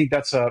 And I think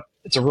it's a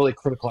really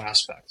critical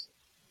aspect.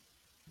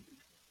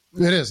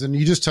 It is. And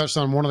you just touched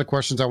on one of the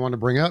questions I wanted to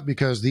bring up,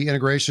 because the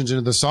integrations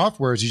into the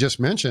softwares you just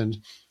mentioned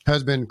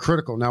has been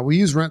critical. Now, we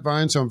use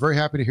RentVine, so I'm very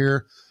happy to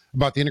hear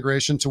about the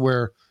integration to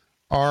where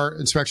our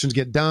inspections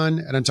get done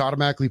and it's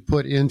automatically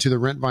put into the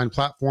RentVine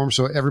platform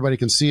so everybody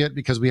can see it,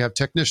 because we have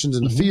technicians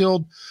in the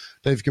field.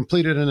 They've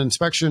completed an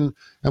inspection,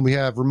 and we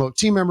have remote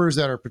team members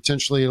that are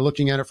potentially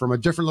looking at it from a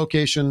different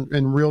location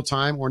in real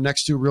time or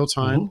next to real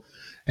time.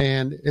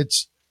 And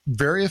it's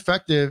very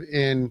effective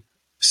in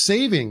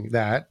saving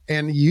that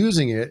and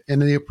using it in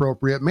the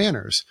appropriate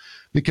manners.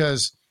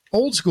 Because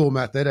old school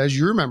method, as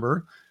you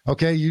remember,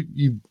 okay,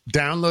 you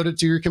download it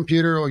to your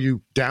computer or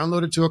you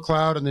download it to a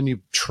cloud and then you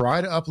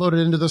try to upload it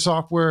into the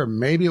software.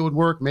 Maybe it would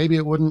work, maybe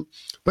it wouldn't,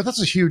 but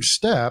that's a huge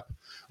step,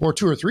 or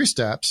 2 or 3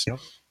 steps. Yep.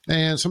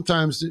 And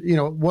sometimes,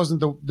 it wasn't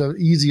the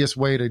easiest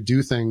way to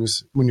do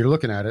things when you're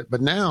looking at it.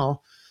 But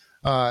now,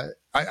 I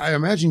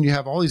imagine you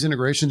have all these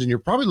integrations and you're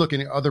probably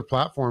looking at other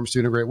platforms to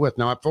integrate with.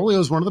 Now, AppFolio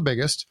is one of the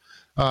biggest.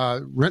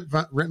 Rent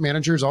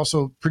Manager is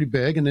also pretty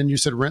big. And then you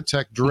said Rent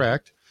Tech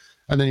Direct.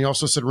 And then you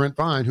also said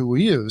RentVine, who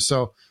we use.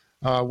 So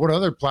what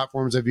other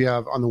platforms have you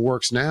have on the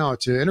works now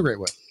to integrate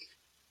with?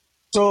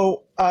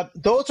 So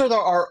those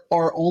are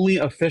our only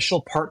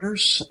official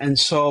partners. And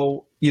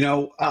so,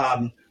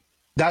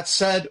 that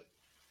said,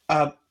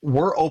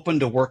 we're open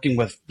to working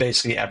with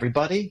basically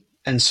everybody.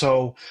 And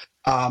so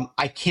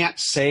I can't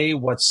say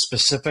what's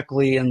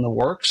specifically in the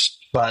works,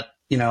 but,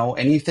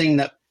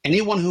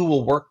 anyone who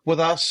will work with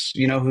us,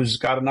 who's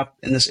got enough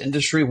in this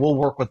industry, we'll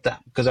work with them.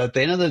 Because at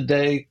the end of the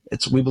day,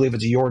 we believe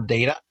it's your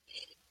data.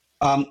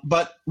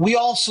 But we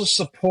also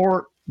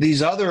support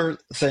these other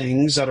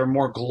things that are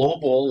more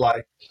global,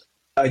 like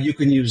you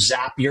can use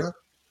Zapier,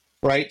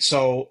 right?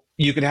 So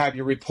you could have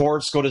your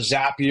reports go to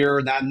Zapier,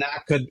 and then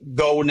that could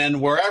go and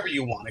then wherever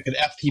you want. It could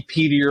FTP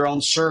to your own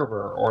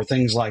server or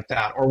things like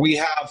that. Or we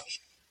have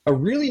a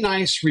really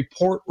nice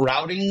report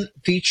routing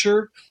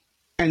feature.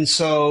 And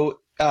so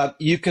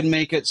you can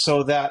make it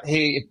so that,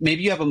 hey,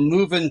 maybe you have a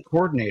move-in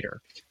coordinator,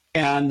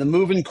 and the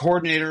move-in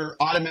coordinator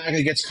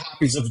automatically gets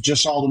copies of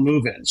just all the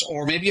move-ins.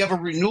 Or maybe you have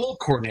a renewal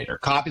coordinator,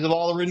 copies of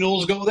all the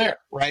renewals go there,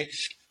 right?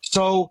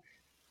 So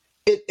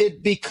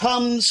it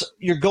becomes,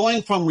 you're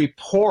going from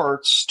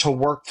reports to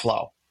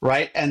workflow,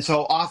 right? And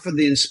so often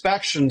the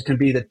inspections can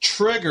be the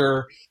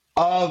trigger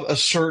of a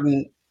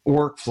certain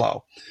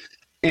workflow.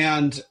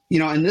 And,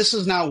 and this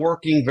is now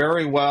working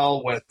very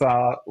well with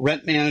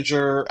Rent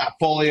Manager,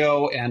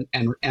 AppFolio,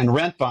 and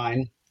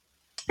RentVine,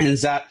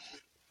 is that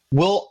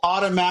we'll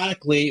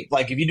automatically,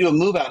 like if you do a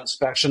move-out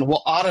inspection,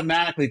 we'll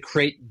automatically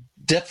create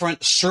different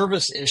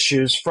service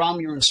issues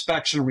from your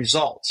inspection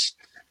results.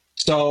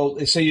 So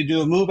say you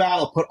do a move-out,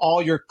 it'll put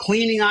all your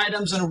cleaning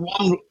items in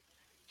one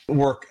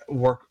work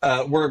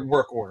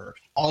order,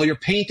 all your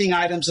painting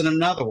items in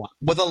another one,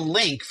 with a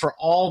link for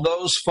all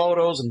those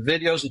photos and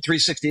videos and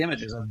 360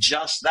 images of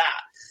just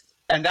that.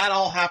 And that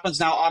all happens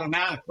now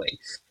automatically.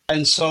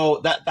 And so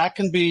that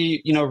can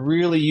be,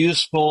 really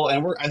useful.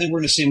 And I think we're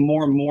going to see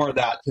more and more of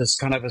that just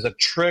kind of as a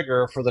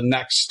trigger for the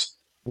next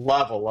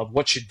level of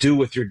what you do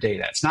with your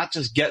data. It's not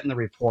just getting the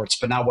reports,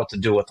 but now what to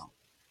do with them.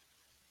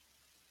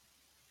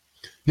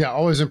 Yeah,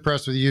 always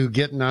impressed with you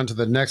getting onto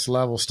the next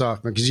level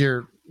stuff, because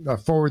you're a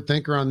forward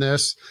thinker on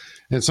this.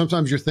 And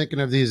sometimes you're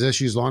thinking of these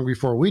issues long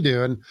before we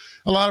do. And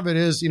a lot of it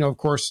is, of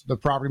course, the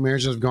property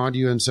managers have gone to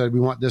you and said, we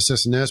want this,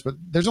 this, and this. But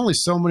there's only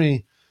so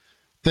many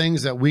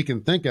things that we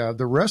can think of.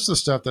 The rest of the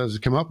stuff that has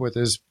come up with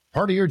is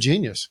part of your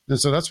genius. And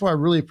so that's why I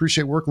really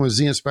appreciate working with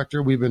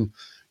ZInspector. We've been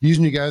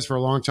using you guys for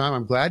a long time.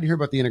 I'm glad to hear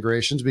about the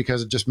integrations,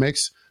 because it just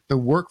makes the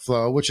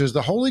workflow, which is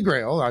the holy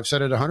grail. I've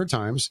said it 100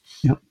 times.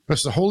 Yep.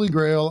 It's the holy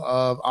grail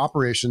of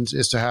operations,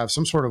 is to have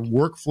some sort of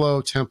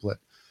workflow template,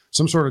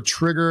 some sort of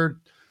triggered,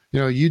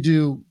 you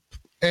do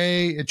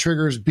A, it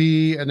triggers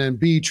B, and then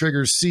B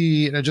triggers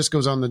C, and it just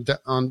goes on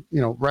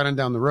right on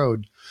down the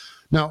road.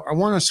 Now, I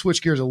want to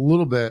switch gears a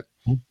little bit.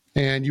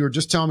 And you were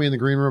just telling me in the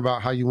green room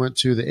about how you went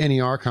to the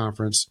NER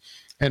conference.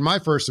 And my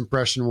first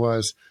impression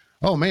was,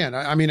 oh man,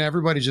 I mean,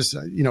 everybody just,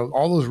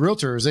 all those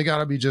realtors, they got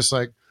to be just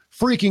like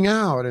freaking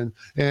out, and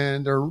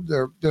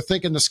they're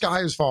thinking the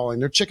sky is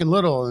falling, they're Chicken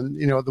Little, and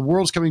the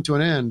world's coming to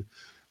an end.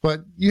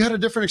 But you had a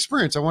different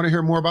experience. I want to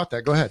hear more about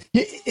that. Go ahead.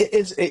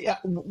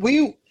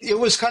 It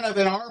was kind of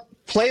in our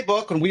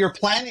playbook, and we were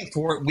planning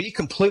for it. We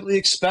completely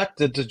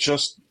expected to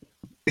just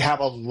have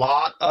a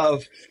lot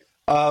of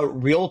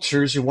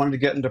realtors who wanted to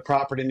get into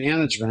property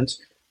management,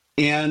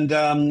 and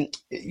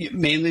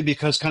mainly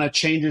because kind of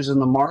changes in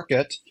the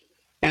market.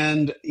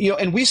 And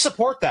and we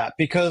support that,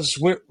 because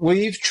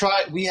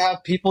we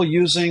have people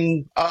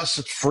using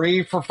us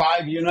free for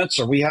 5 units,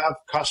 or we have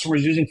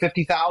customers using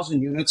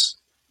 50,000 units.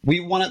 We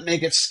want to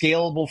make it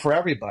scalable for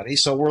everybody.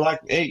 So we're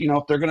like, hey,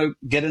 if they're going to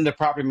get into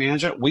property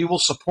management, we will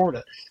support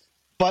it.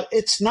 But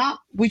it's not,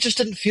 we just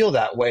didn't feel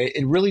that way.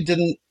 It really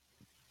didn't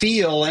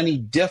feel any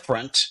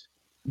different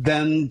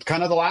than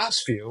kind of the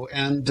last few.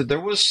 And there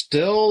was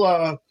still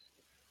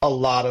a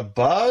lot of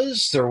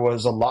buzz. There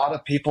was a lot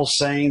of people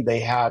saying they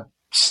had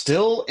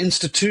still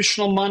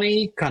institutional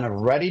money kind of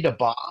ready to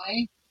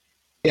buy.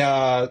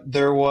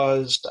 There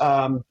was,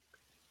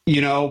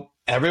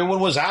 everyone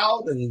was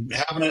out and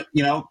having it,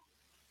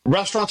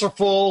 restaurants are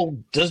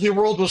full. Disney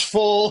World was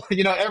full.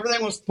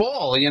 Everything was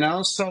full,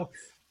 So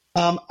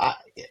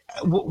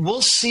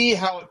we'll see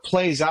how it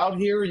plays out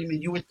here. I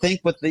mean, you would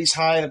think with these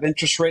high of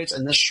interest rates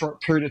and this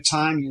short period of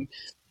time,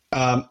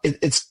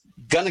 it's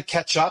going to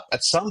catch up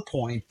at some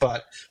point,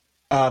 but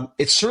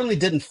it certainly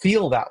didn't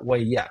feel that way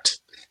yet.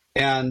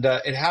 And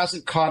it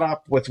hasn't caught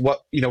up with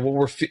what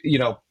we're,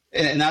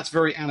 and that's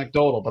very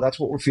anecdotal, but that's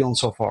what we're feeling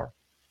so far.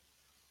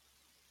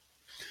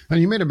 And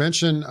you made a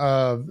mention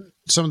of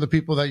some of the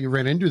people that you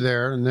ran into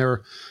there, and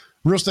they're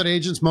real estate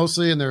agents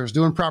mostly, and they're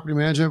doing property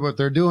management, but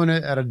they're doing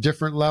it at a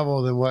different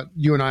level than what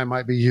you and I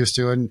might be used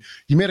to. And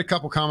you made a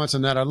couple comments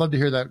on that. I'd love to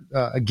hear that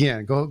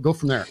again. Go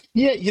from there.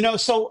 Yeah,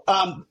 so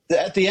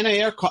at the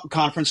NAR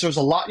conference, there's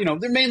a lot,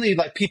 they're mainly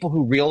like people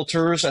who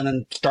realtors and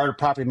then started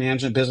property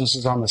management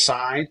businesses on the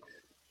side.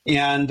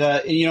 And,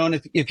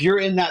 and if you're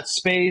in that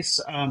space,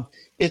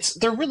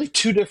 they're really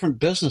two different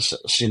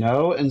businesses,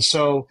 and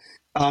so,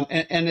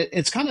 and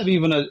it's kind of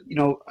even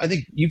I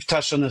think you've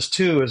touched on this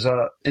too,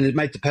 and it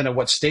might depend on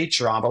what state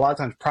you're on, but a lot of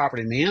times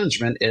property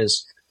management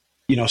is,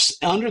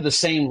 under the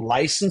same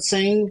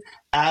licensing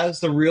as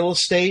the real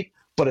estate,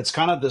 but it's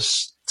kind of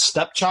this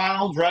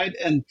stepchild, right?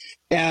 And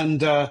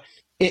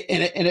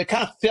it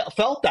kind of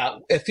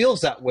it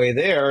feels that way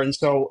there. And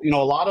so, a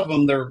lot of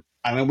them,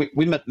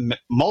 we met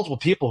multiple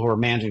people who are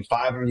managing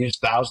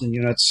 500,000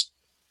 units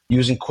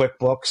using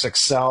QuickBooks,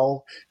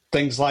 Excel,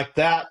 things like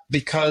that,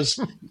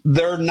 because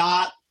they're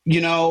not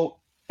going to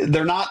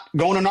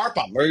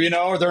NARPM,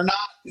 or they're not,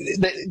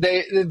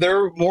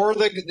 they're more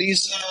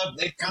these,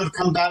 they kind of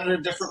come at it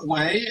a different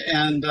way.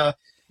 And a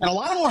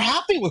lot of them were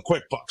happy with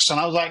QuickBooks. And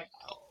I was like,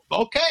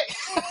 okay,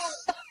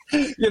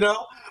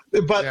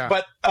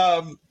 but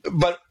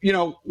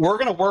we're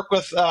going to work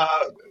with,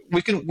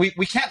 we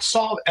can't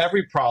solve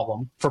every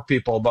problem for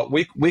people, but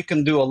we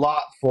can do a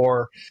lot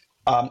for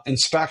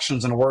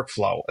inspections and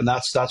workflow, and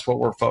that's what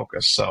we're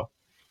focused. So,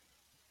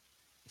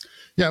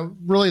 yeah,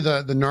 really,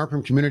 the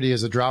NARPM community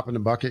is a drop in the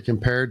bucket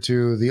compared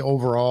to the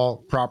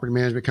overall property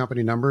management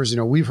company numbers.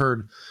 We've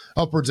heard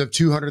upwards of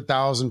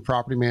 200,000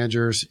 property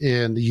managers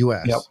in the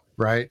U.S. Yep.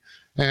 Right,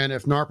 and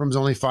if NARPM's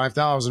only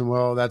 5,000,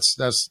 well, that's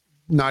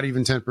not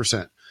even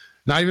 10%,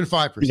 not even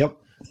 5%. Yep.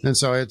 And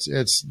so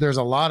there's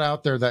a lot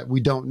out there that we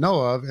don't know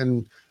of,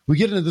 and we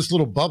get into this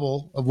little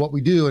bubble of what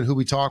we do and who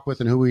we talk with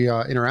and who we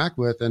interact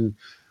with, and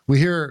we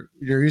hear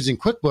you're using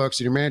QuickBooks and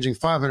you're managing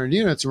 500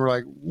 units, and we're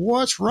like,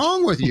 what's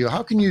wrong with you?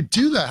 How can you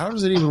do that? How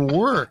does it even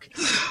work?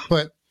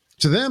 But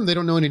to them, they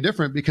don't know any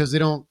different because they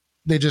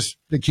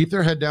keep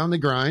their head down, they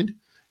grind,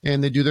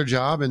 and they do their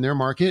job in their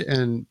market.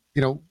 And,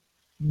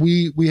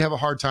 we have a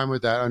hard time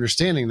with that,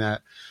 understanding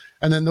that.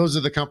 And then those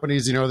are the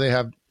companies, they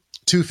have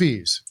two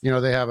fees.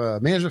 They have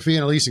a management fee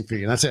and a leasing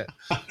fee, and that's it.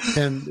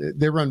 And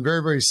they run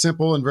very, very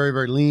simple and very,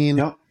 very lean.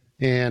 Yep.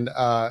 And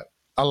a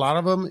lot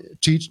of them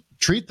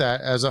treat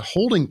that as a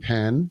holding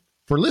pen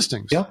for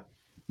listings. Yeah.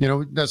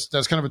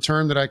 That's kind of a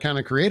term that I kind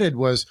of created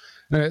was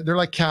they're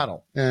like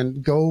cattle,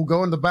 and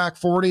go in the back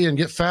 40 and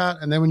get fat.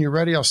 And then when you're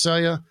ready, I'll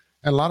sell you.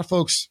 And a lot of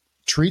folks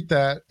treat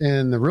that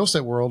in the real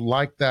estate world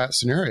like that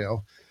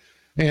scenario.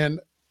 And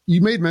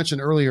you made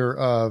mention earlier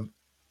of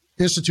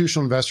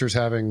institutional investors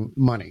having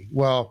money.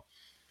 Well,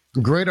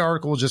 a great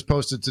article just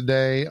posted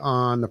today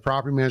on the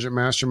Property Management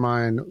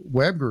Mastermind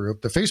web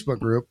group, the Facebook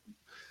group.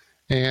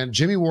 And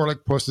Jimmy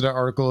Warlick posted that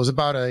article. It was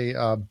about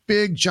a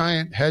big,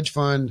 giant hedge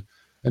fund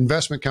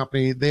investment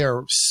company. They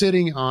are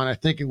sitting on, I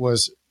think it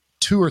was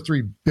 $2 or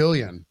 $3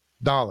 billion,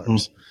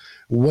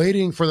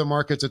 waiting for the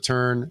market to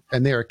turn,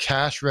 and they are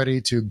cash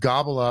ready to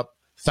gobble up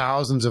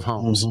thousands of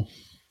homes.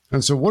 Mm-hmm.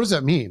 And so what does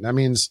that mean? That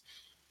means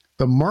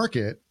the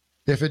market,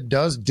 if it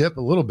does dip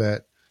a little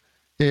bit,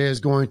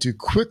 is going to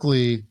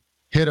quickly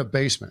hit a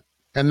basement.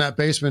 And that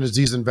basement is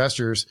these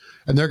investors,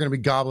 and they're going to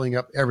be gobbling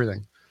up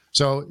everything.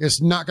 So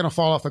it's not going to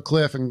fall off a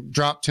cliff and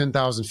drop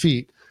 10,000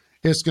 feet.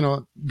 It's going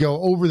to go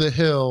over the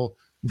hill,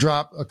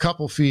 drop a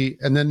couple feet,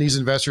 and then these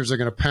investors are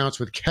going to pounce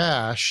with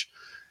cash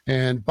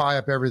and buy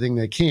up everything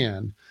they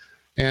can.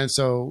 And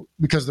so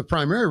because the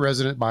primary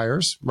resident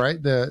buyers,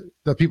 right, the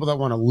people that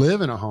want to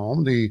live in a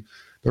home, the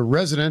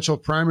residential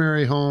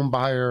primary home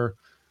buyer,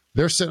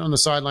 they're sitting on the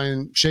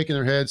sideline shaking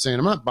their head saying,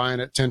 I'm not buying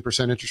at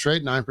 10% interest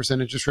rate,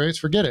 9% interest rates,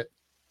 forget it.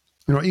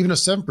 Even a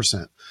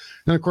 7%.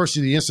 And of course,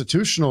 the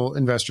institutional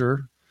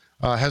investor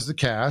has the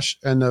cash,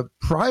 and the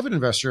private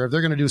investor, if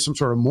they're going to do some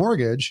sort of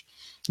mortgage,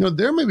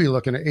 they're maybe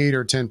looking at 8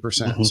 or 10%.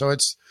 Mm-hmm. So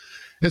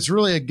it's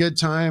really a good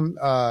time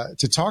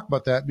to talk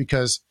about that,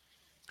 because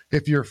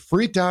if you're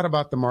freaked out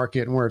about the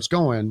market and where it's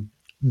going,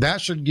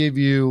 that should give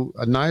you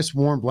a nice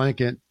warm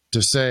blanket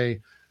to say,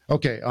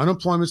 okay,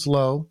 unemployment's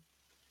low,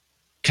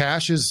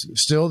 cash is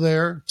still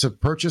there to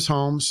purchase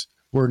homes.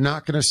 We're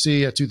not going to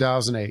see a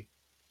 2008.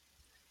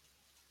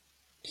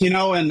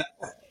 And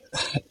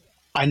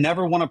I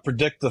never want to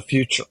predict the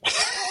future,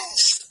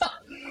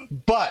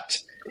 but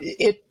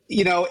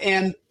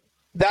and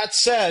that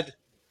said,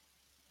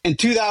 in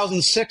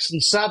 2006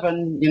 and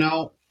 2007,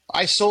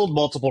 I sold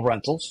multiple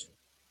rentals,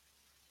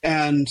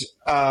 and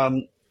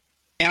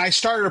I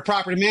started a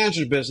property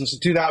management business in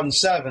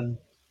 2007,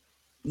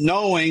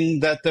 knowing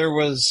that there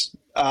was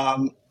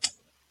going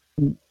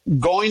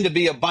to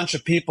be a bunch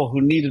of people who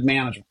needed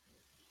management,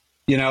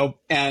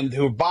 and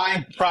who were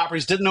buying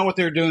properties, didn't know what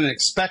they were doing,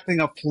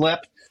 expecting a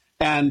flip,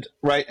 and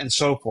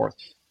so forth.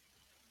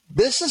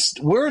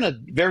 We're in a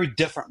very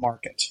different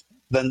market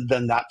than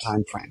that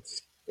time frame.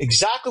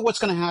 Exactly what's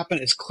going to happen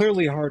is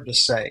clearly hard to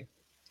say.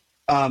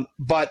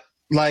 But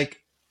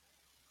like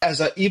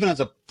even as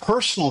a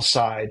personal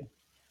side,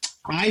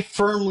 I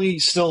firmly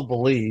still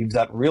believe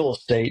that real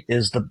estate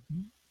is the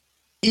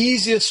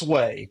easiest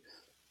way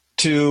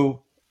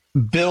to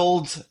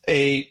build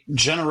a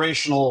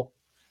generational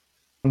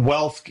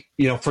wealth,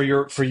 for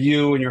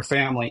you and your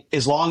family,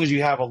 as long as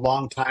you have a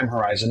long time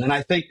horizon. And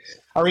I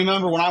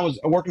remember when I was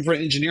working for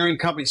an engineering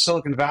company in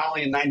Silicon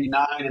Valley in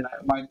 '99, and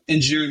my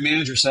engineering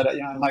manager said,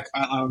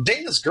 I'm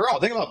dating this girl,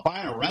 thinking about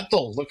buying a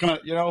rental, looking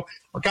at,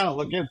 we're kind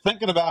of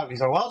thinking about it. He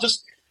said, well,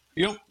 just,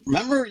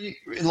 remember,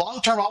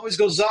 long term always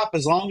goes up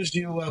as long as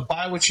you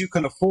buy what you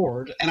can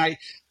afford. And I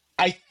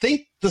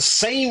think the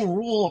same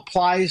rule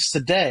applies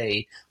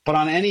today, but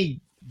on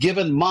any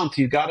given month,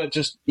 you got to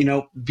just,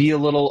 be a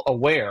little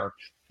aware,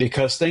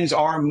 because things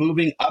are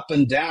moving up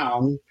and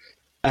down.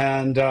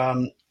 And,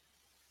 are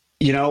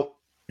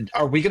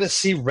we going to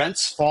see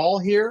rents fall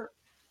here?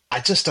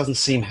 It just doesn't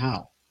seem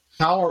how.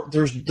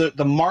 There's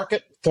the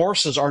market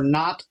forces are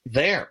not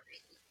there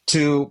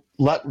to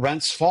let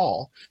rents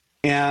fall.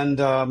 And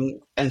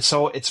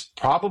so it's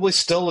probably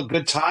still a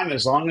good time,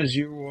 as long as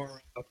you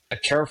are a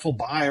careful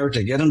buyer,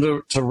 to get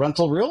into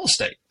rental real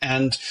estate.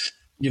 And,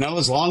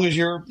 as long as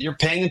you're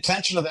paying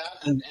attention to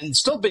that and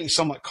still being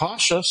somewhat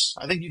cautious.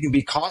 I think you can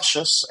be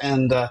cautious,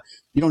 and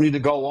you don't need to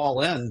go all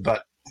in,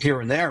 but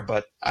here and there.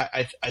 But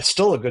it's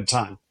still a good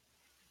time.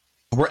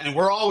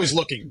 We're always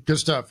looking. Good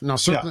stuff. Now,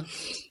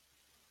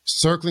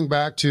 circling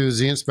back to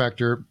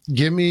ZInspector,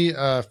 give me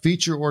a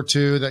feature or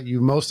two that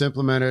you most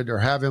implemented or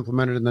have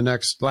implemented in the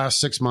last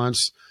 6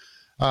 months,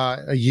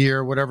 a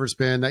year, whatever it's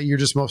been, that you're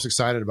just most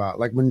excited about.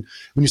 Like when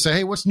you say,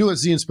 hey, what's new at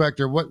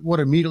ZInspector, what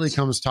immediately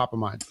comes top of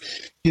mind?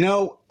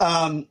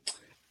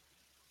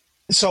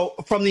 So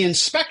from the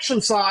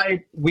inspection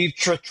side, we've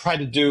tried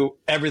to do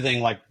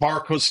everything like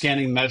barcode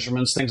scanning,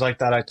 measurements, things like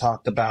that I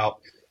talked about.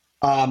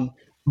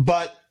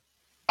 But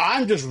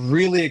I'm just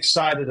really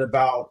excited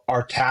about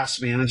our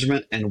task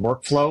management and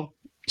workflow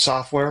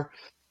software.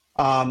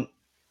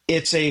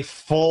 It's a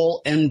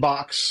full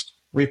inbox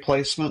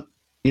replacement,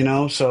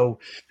 so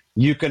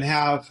you can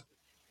have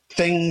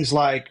things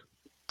like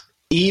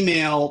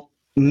email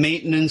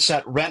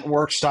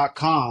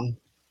maintenance@rentworks.com.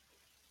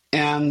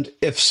 And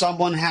if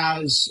someone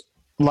has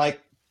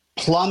like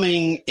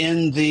plumbing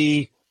in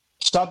the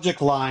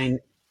subject line,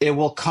 it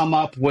will come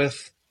up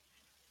with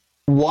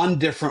one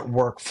different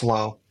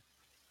workflow.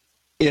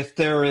 If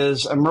there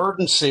is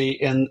emergency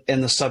in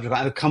the subject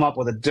line, it'll come up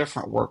with a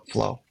different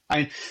workflow. I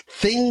mean,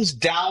 things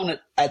down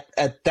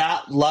at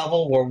that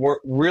level where we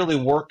really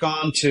work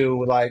on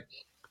to, like,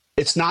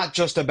 it's not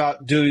just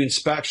about doing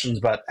inspections,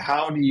 but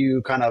how do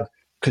you kind of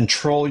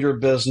control your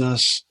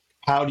business?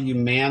 How do you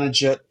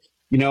manage it?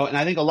 And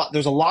I think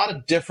there's a lot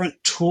of different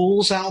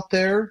tools out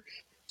there.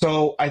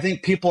 So I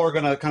think people are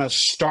going to kind of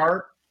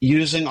start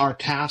using our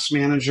task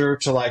manager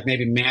to like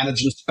maybe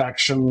manage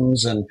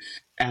inspections and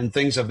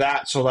things of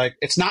that. So like,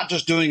 it's not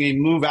just doing a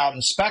move out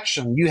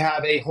inspection. You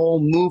have a whole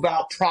move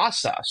out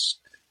process,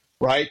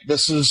 right?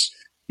 This is,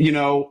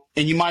 and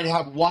you might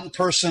have one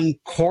person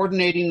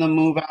coordinating the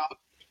move out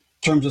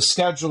in terms of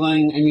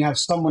scheduling, and you have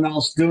someone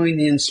else doing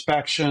the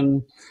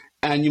inspection,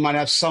 and you might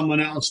have someone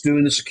else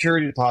doing the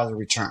security deposit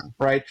return,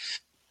 right?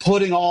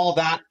 Putting all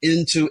that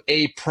into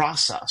a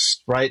process,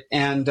 right?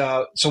 And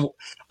so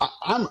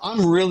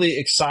I'm really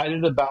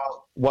excited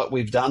about what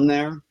we've done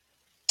there,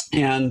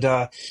 and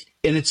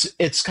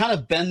it's kind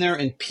of been there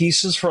in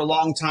pieces for a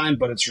long time,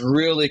 but it's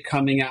really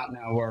coming out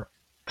now where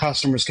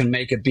customers can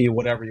make it be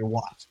whatever you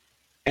want,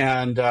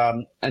 and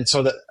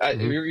so that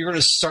you're going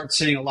to start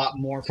seeing a lot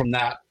more from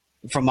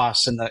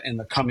us in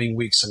the coming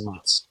weeks and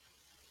months.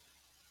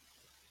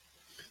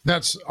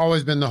 That's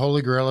always been the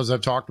holy grail, as I've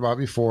talked about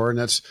before, and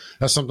that's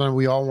something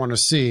we all want to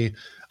see.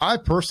 I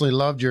personally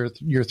loved your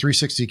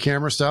 360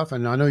 camera stuff,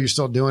 and I know you're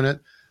still doing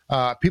it.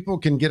 People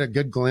can get a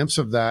good glimpse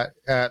of that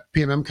at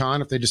PMMCon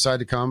if they decide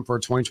to come for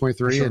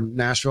 2023 in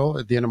Nashville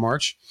at the end of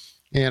March.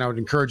 And I would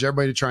encourage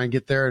everybody to try and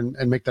get there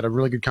and make that a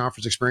really good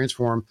conference experience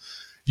for them.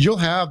 You'll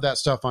have that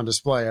stuff on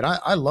display, and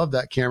I love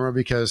that camera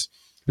because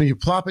you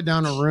plop it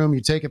down in a room,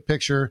 you take a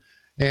picture,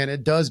 and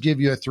it does give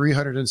you a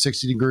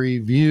 360-degree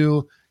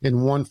view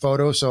in one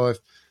photo. So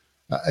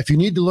if you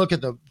need to look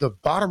at the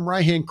bottom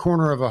right-hand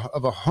corner of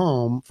a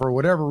home for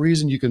whatever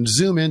reason, you can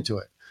zoom into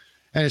it.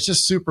 And it's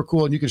just super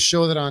cool. And you can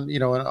show that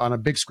on a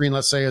big screen,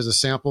 let's say, as a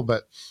sample.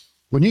 But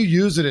when you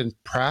use it in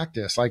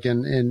practice, like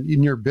in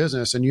your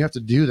business, and you have to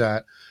do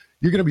that,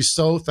 you're going to be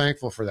so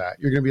thankful for that.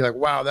 You're going to be like,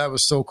 wow, that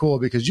was so cool,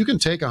 because you can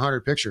take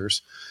 100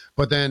 pictures,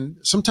 but then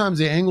sometimes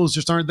the angles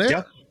just aren't there.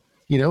 Yep.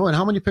 And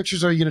how many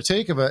pictures are you going to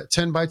take of a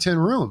 10 by 10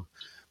 room?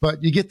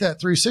 But you get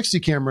that 360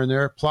 camera in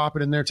there, plop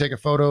it in there, take a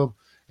photo,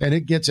 and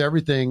it gets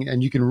everything,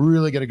 and you can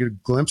really get a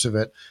good glimpse of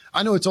it.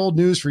 I know it's old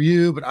news for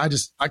you, but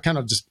I kind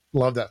of just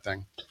love that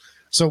thing.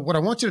 So what I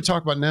want you to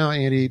talk about now,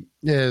 Andy,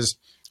 is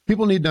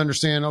people need to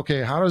understand,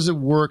 okay, how does it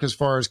work as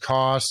far as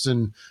costs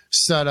and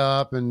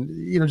setup, and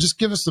just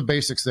give us the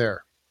basics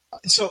there.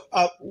 So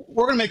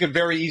we're going to make it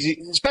very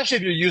easy, especially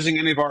if you're using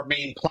any of our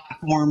main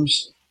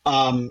platforms.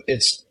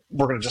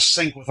 We're going to just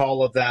sync with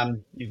all of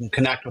them. You can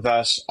connect with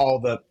us.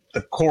 All the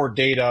the core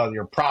data of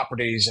your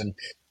properties and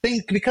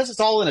things, because it's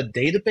all in a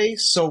database.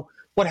 So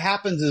what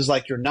happens is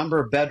like your number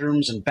of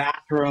bedrooms and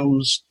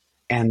bathrooms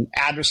and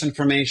address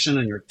information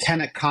and your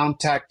tenant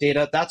contact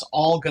data, that's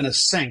all going to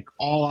sync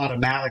all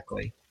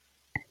automatically.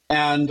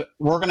 And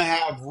we're going to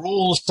have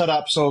rules set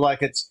up so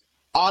like it's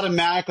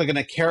automatically going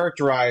to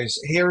characterize,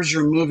 here's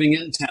your moving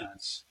in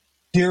tenants,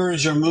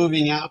 here's your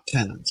moving out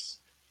tenants.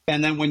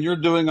 And then when you're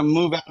doing a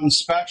move out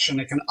inspection,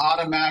 it can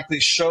automatically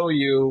show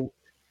you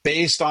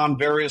based on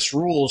various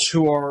rules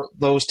who are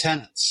those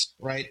tenants,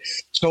 right?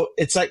 So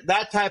it's like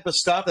that type of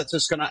stuff that's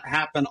just going to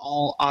happen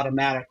all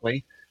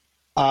automatically.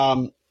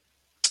 And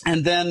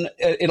then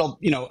it'll,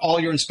 all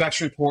your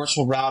inspection reports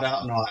will route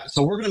out and all that.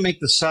 So we're going to make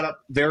the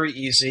setup very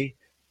easy,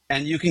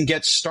 and you can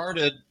get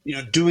started,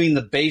 doing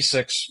the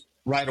basics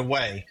right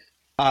away.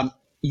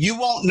 You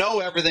won't know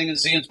everything in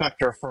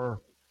ZInspector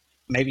for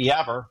maybe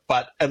ever,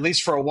 but at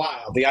least for a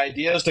while. The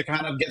idea is to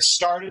kind of get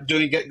started,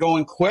 get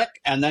going quick,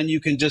 and then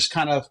you can just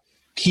kind of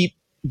keep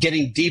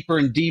getting deeper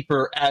and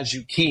deeper as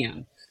you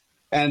can.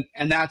 And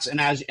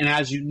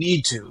as you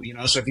need to,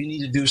 so if you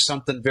need to do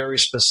something very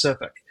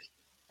specific.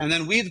 And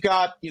then we've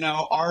got,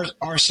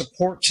 our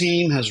support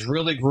team has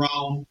really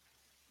grown,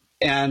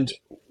 and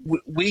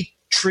we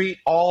treat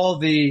all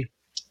the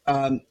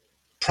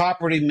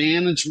property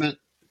management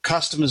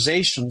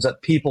customizations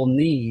that people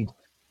need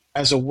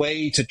as a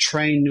way to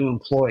train new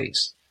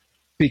employees,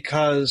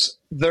 because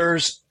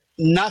there's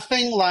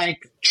nothing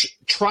like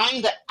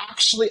trying to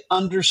actually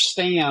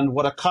understand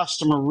what a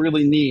customer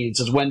really needs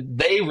is when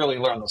they really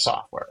learn the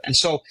software. And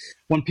so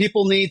when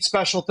people need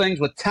special things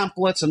with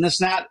templates and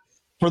this and that,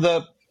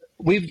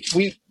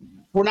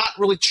 we're not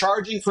really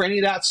charging for any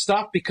of that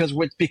stuff, because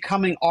it's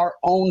becoming our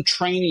own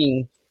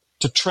training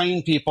to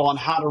train people on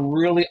how to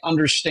really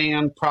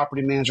understand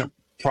property management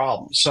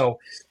problems. So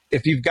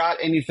if you've got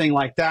anything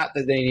like that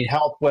they need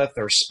help with,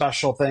 or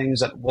special things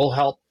that will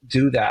help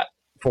do that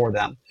for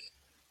them.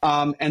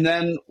 And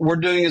then we're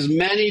doing as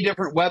many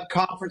different web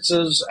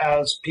conferences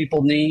as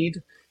people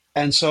need.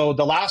 And so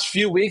the last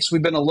few weeks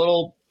we've been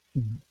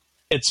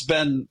it's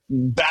been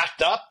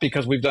backed up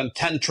because we've done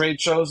 10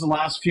 trade shows in the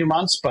last few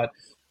months. But,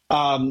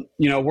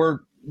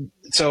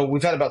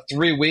 we've had about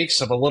 3 weeks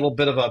of a little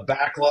bit of a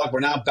backlog. We're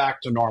now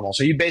back to normal.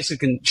 So you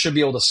basically should be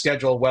able to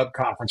schedule a web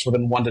conference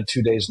within 1 to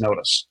 2 days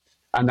notice.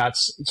 And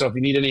so if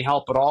you need any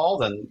help at all,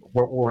 then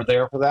we're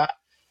there for that.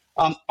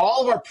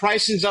 All of our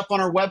pricing's up on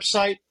our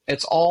website.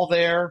 It's all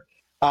there.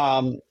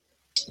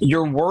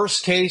 Your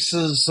worst case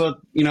is,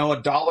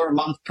 $1 a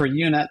month per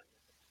unit,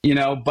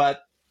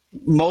 but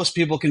most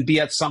people can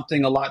be at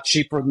something a lot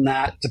cheaper than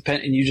that.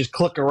 And you just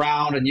click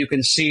around and you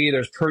can see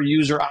there's per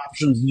user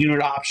options,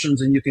 unit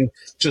options, and you can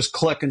just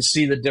click and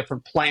see the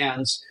different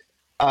plans.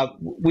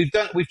 We've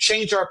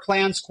changed our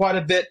plans quite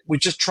a bit. We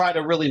just try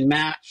to really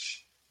match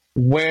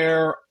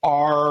where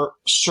our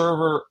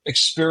server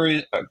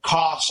experience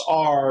costs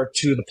are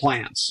to the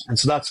plans. And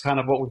so that's kind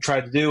of what we've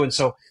tried to do. And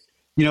so,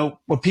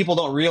 what people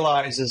don't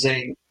realize is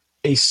a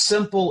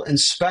simple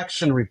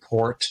inspection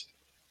report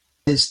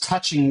is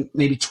touching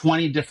maybe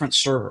 20 different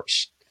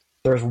servers.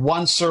 There's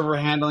one server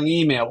handling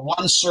email,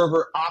 one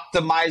server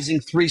optimizing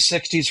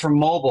 360s for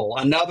mobile,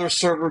 another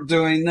server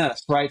doing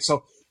this, right?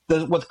 So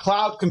with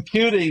cloud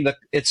computing,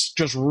 it's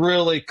just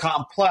really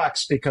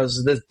complex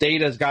because this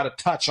data has got to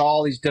touch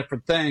all these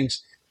different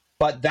things.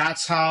 But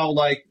that's how,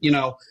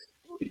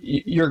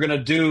 you're going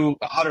to do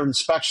 100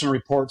 inspection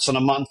reports in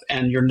a month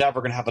and you're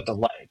never going to have a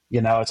delay.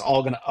 It's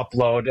all going to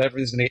upload.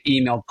 Everything's going to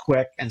get emailed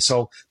quick. And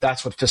so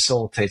that's what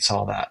facilitates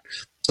all that.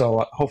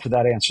 So hopefully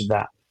that answered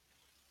that.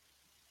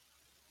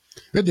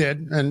 It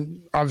did.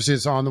 And obviously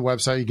it's on the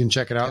website. You can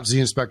check it out,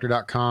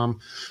 ZInspector.com.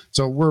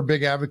 So we're a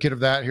big advocate of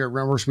that here at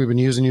Rentworks. We've been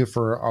using you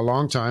for a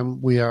long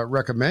time. We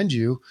recommend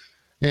you.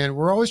 And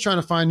we're always trying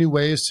to find new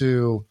ways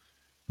to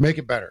make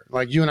it better.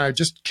 Like you and I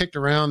just kicked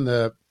around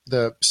the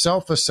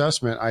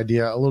self-assessment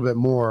idea a little bit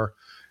more.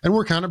 And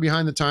we're kind of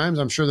behind the times.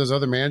 I'm sure there's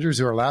other managers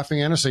who are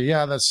laughing at us. Say,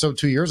 yeah, that's so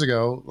 2 years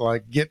ago.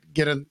 Like get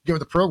with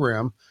the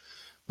program.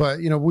 But,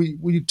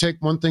 we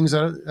take one thing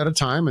at a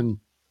time, and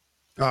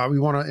we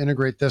want to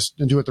integrate this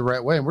and do it the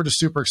right way. And we're just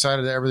super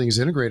excited that everything's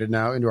integrated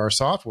now into our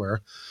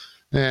software.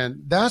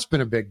 And that's been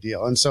a big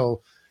deal. And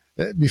so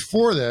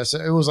before this,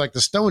 it was like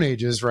the Stone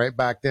Ages, right?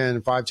 Back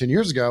then, 5-10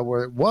 years ago,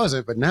 where it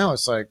wasn't. But now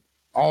it's like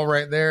all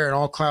right there and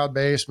all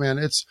cloud-based, man.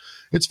 It's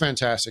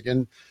fantastic.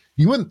 And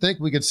you wouldn't think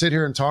we could sit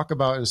here and talk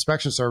about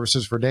inspection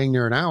services for dang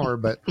near an hour,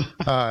 but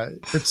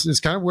it's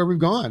kind of where we've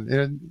gone.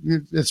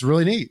 And it's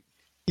really neat.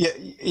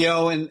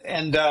 Yeah,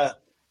 and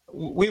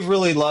we've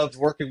really loved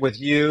working with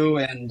you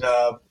and,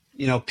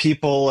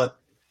 people at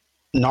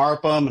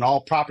NARPM and all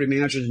property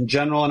managers in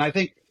general. And I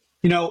think,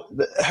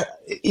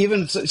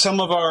 even some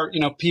of our,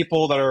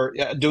 people that are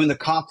doing the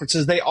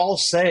conferences, they all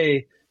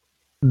say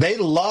they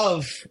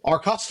love our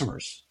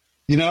customers.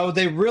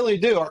 They really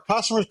do. Our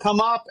customers come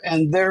up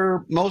and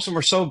most of them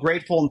are so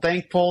grateful and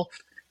thankful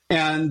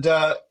and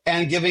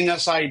giving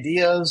us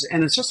ideas.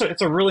 And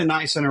it's a really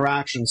nice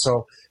interaction.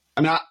 So,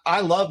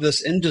 I love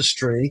this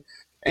industry,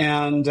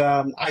 and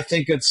I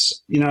think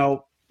it's,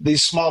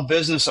 these small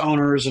business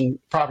owners and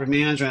property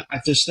management,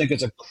 I just think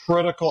it's a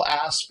critical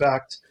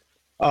aspect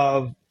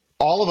of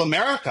all of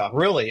America,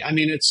 really. I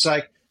mean, it's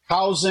like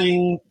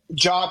housing,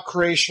 job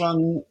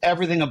creation,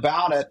 everything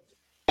about it.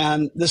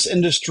 And this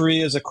industry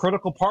is a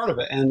critical part of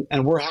it.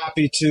 And we're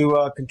happy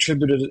to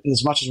contribute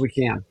as much as we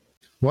can.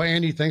 Well,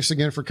 Andy, thanks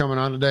again for coming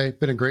on today.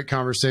 Been a great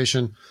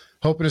conversation.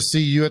 Hoping to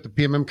see you at the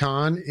PMM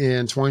Con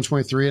in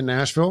 2023 in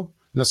Nashville.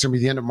 And that's going to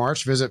be the end of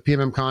March. Visit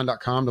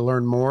pmmcon.com to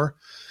learn more.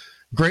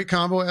 Great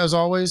combo as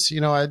always.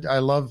 I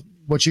love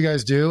what you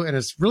guys do, and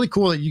it's really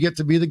cool that you get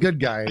to be the good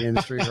guy in the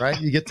industry, right?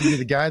 You get to be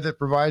the guy that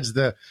provides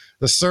the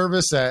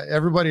service that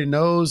everybody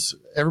knows,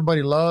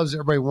 everybody loves,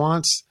 everybody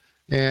wants,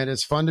 and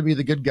it's fun to be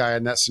the good guy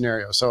in that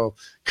scenario. So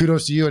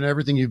kudos to you and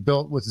everything you've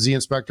built with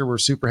ZInspector. We're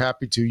super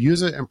happy to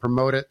use it and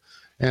promote it.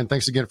 And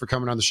thanks again for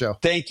coming on the show.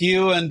 Thank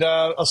you, and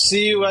I'll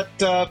see you at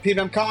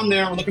PMMCon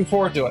there. We're looking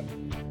forward to it.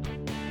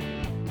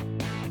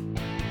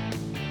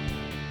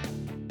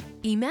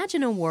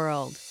 Imagine a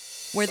world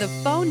where the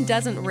phone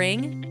doesn't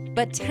ring,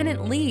 but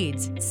tenant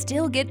leads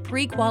still get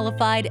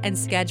pre-qualified and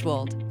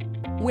scheduled.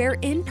 Where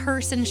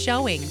in-person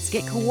showings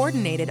get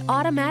coordinated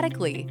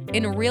automatically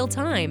in real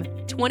time,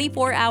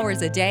 24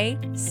 hours a day,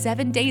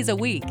 7 days a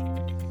week.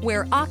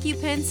 Where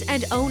occupants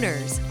and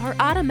owners are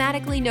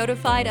automatically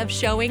notified of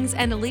showings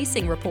and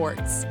leasing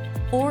reports.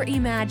 Or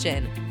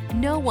imagine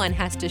no one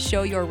has to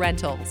show your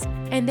rentals,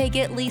 and they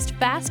get leased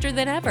faster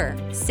than ever,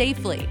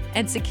 safely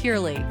and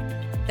securely.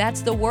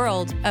 That's the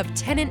world of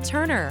Tenant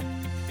Turner.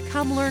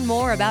 Come learn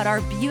more about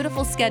our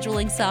beautiful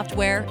scheduling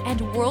software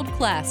and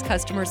world-class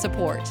customer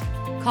support.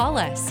 Call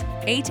us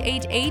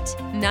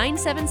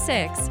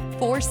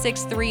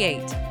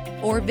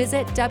 888-976-4638 or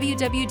visit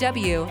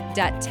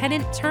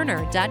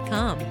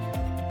www.tenantturner.com.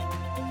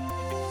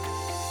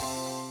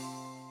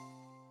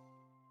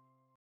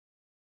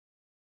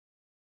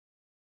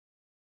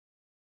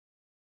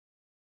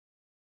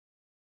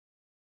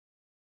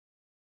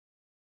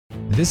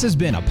 This has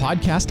been a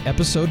podcast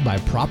episode by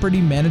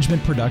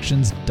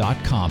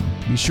PropertyManagementProductions.com.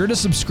 Be sure to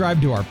subscribe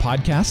to our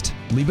podcast,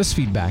 leave us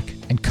feedback,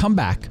 and come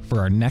back for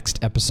our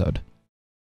next episode.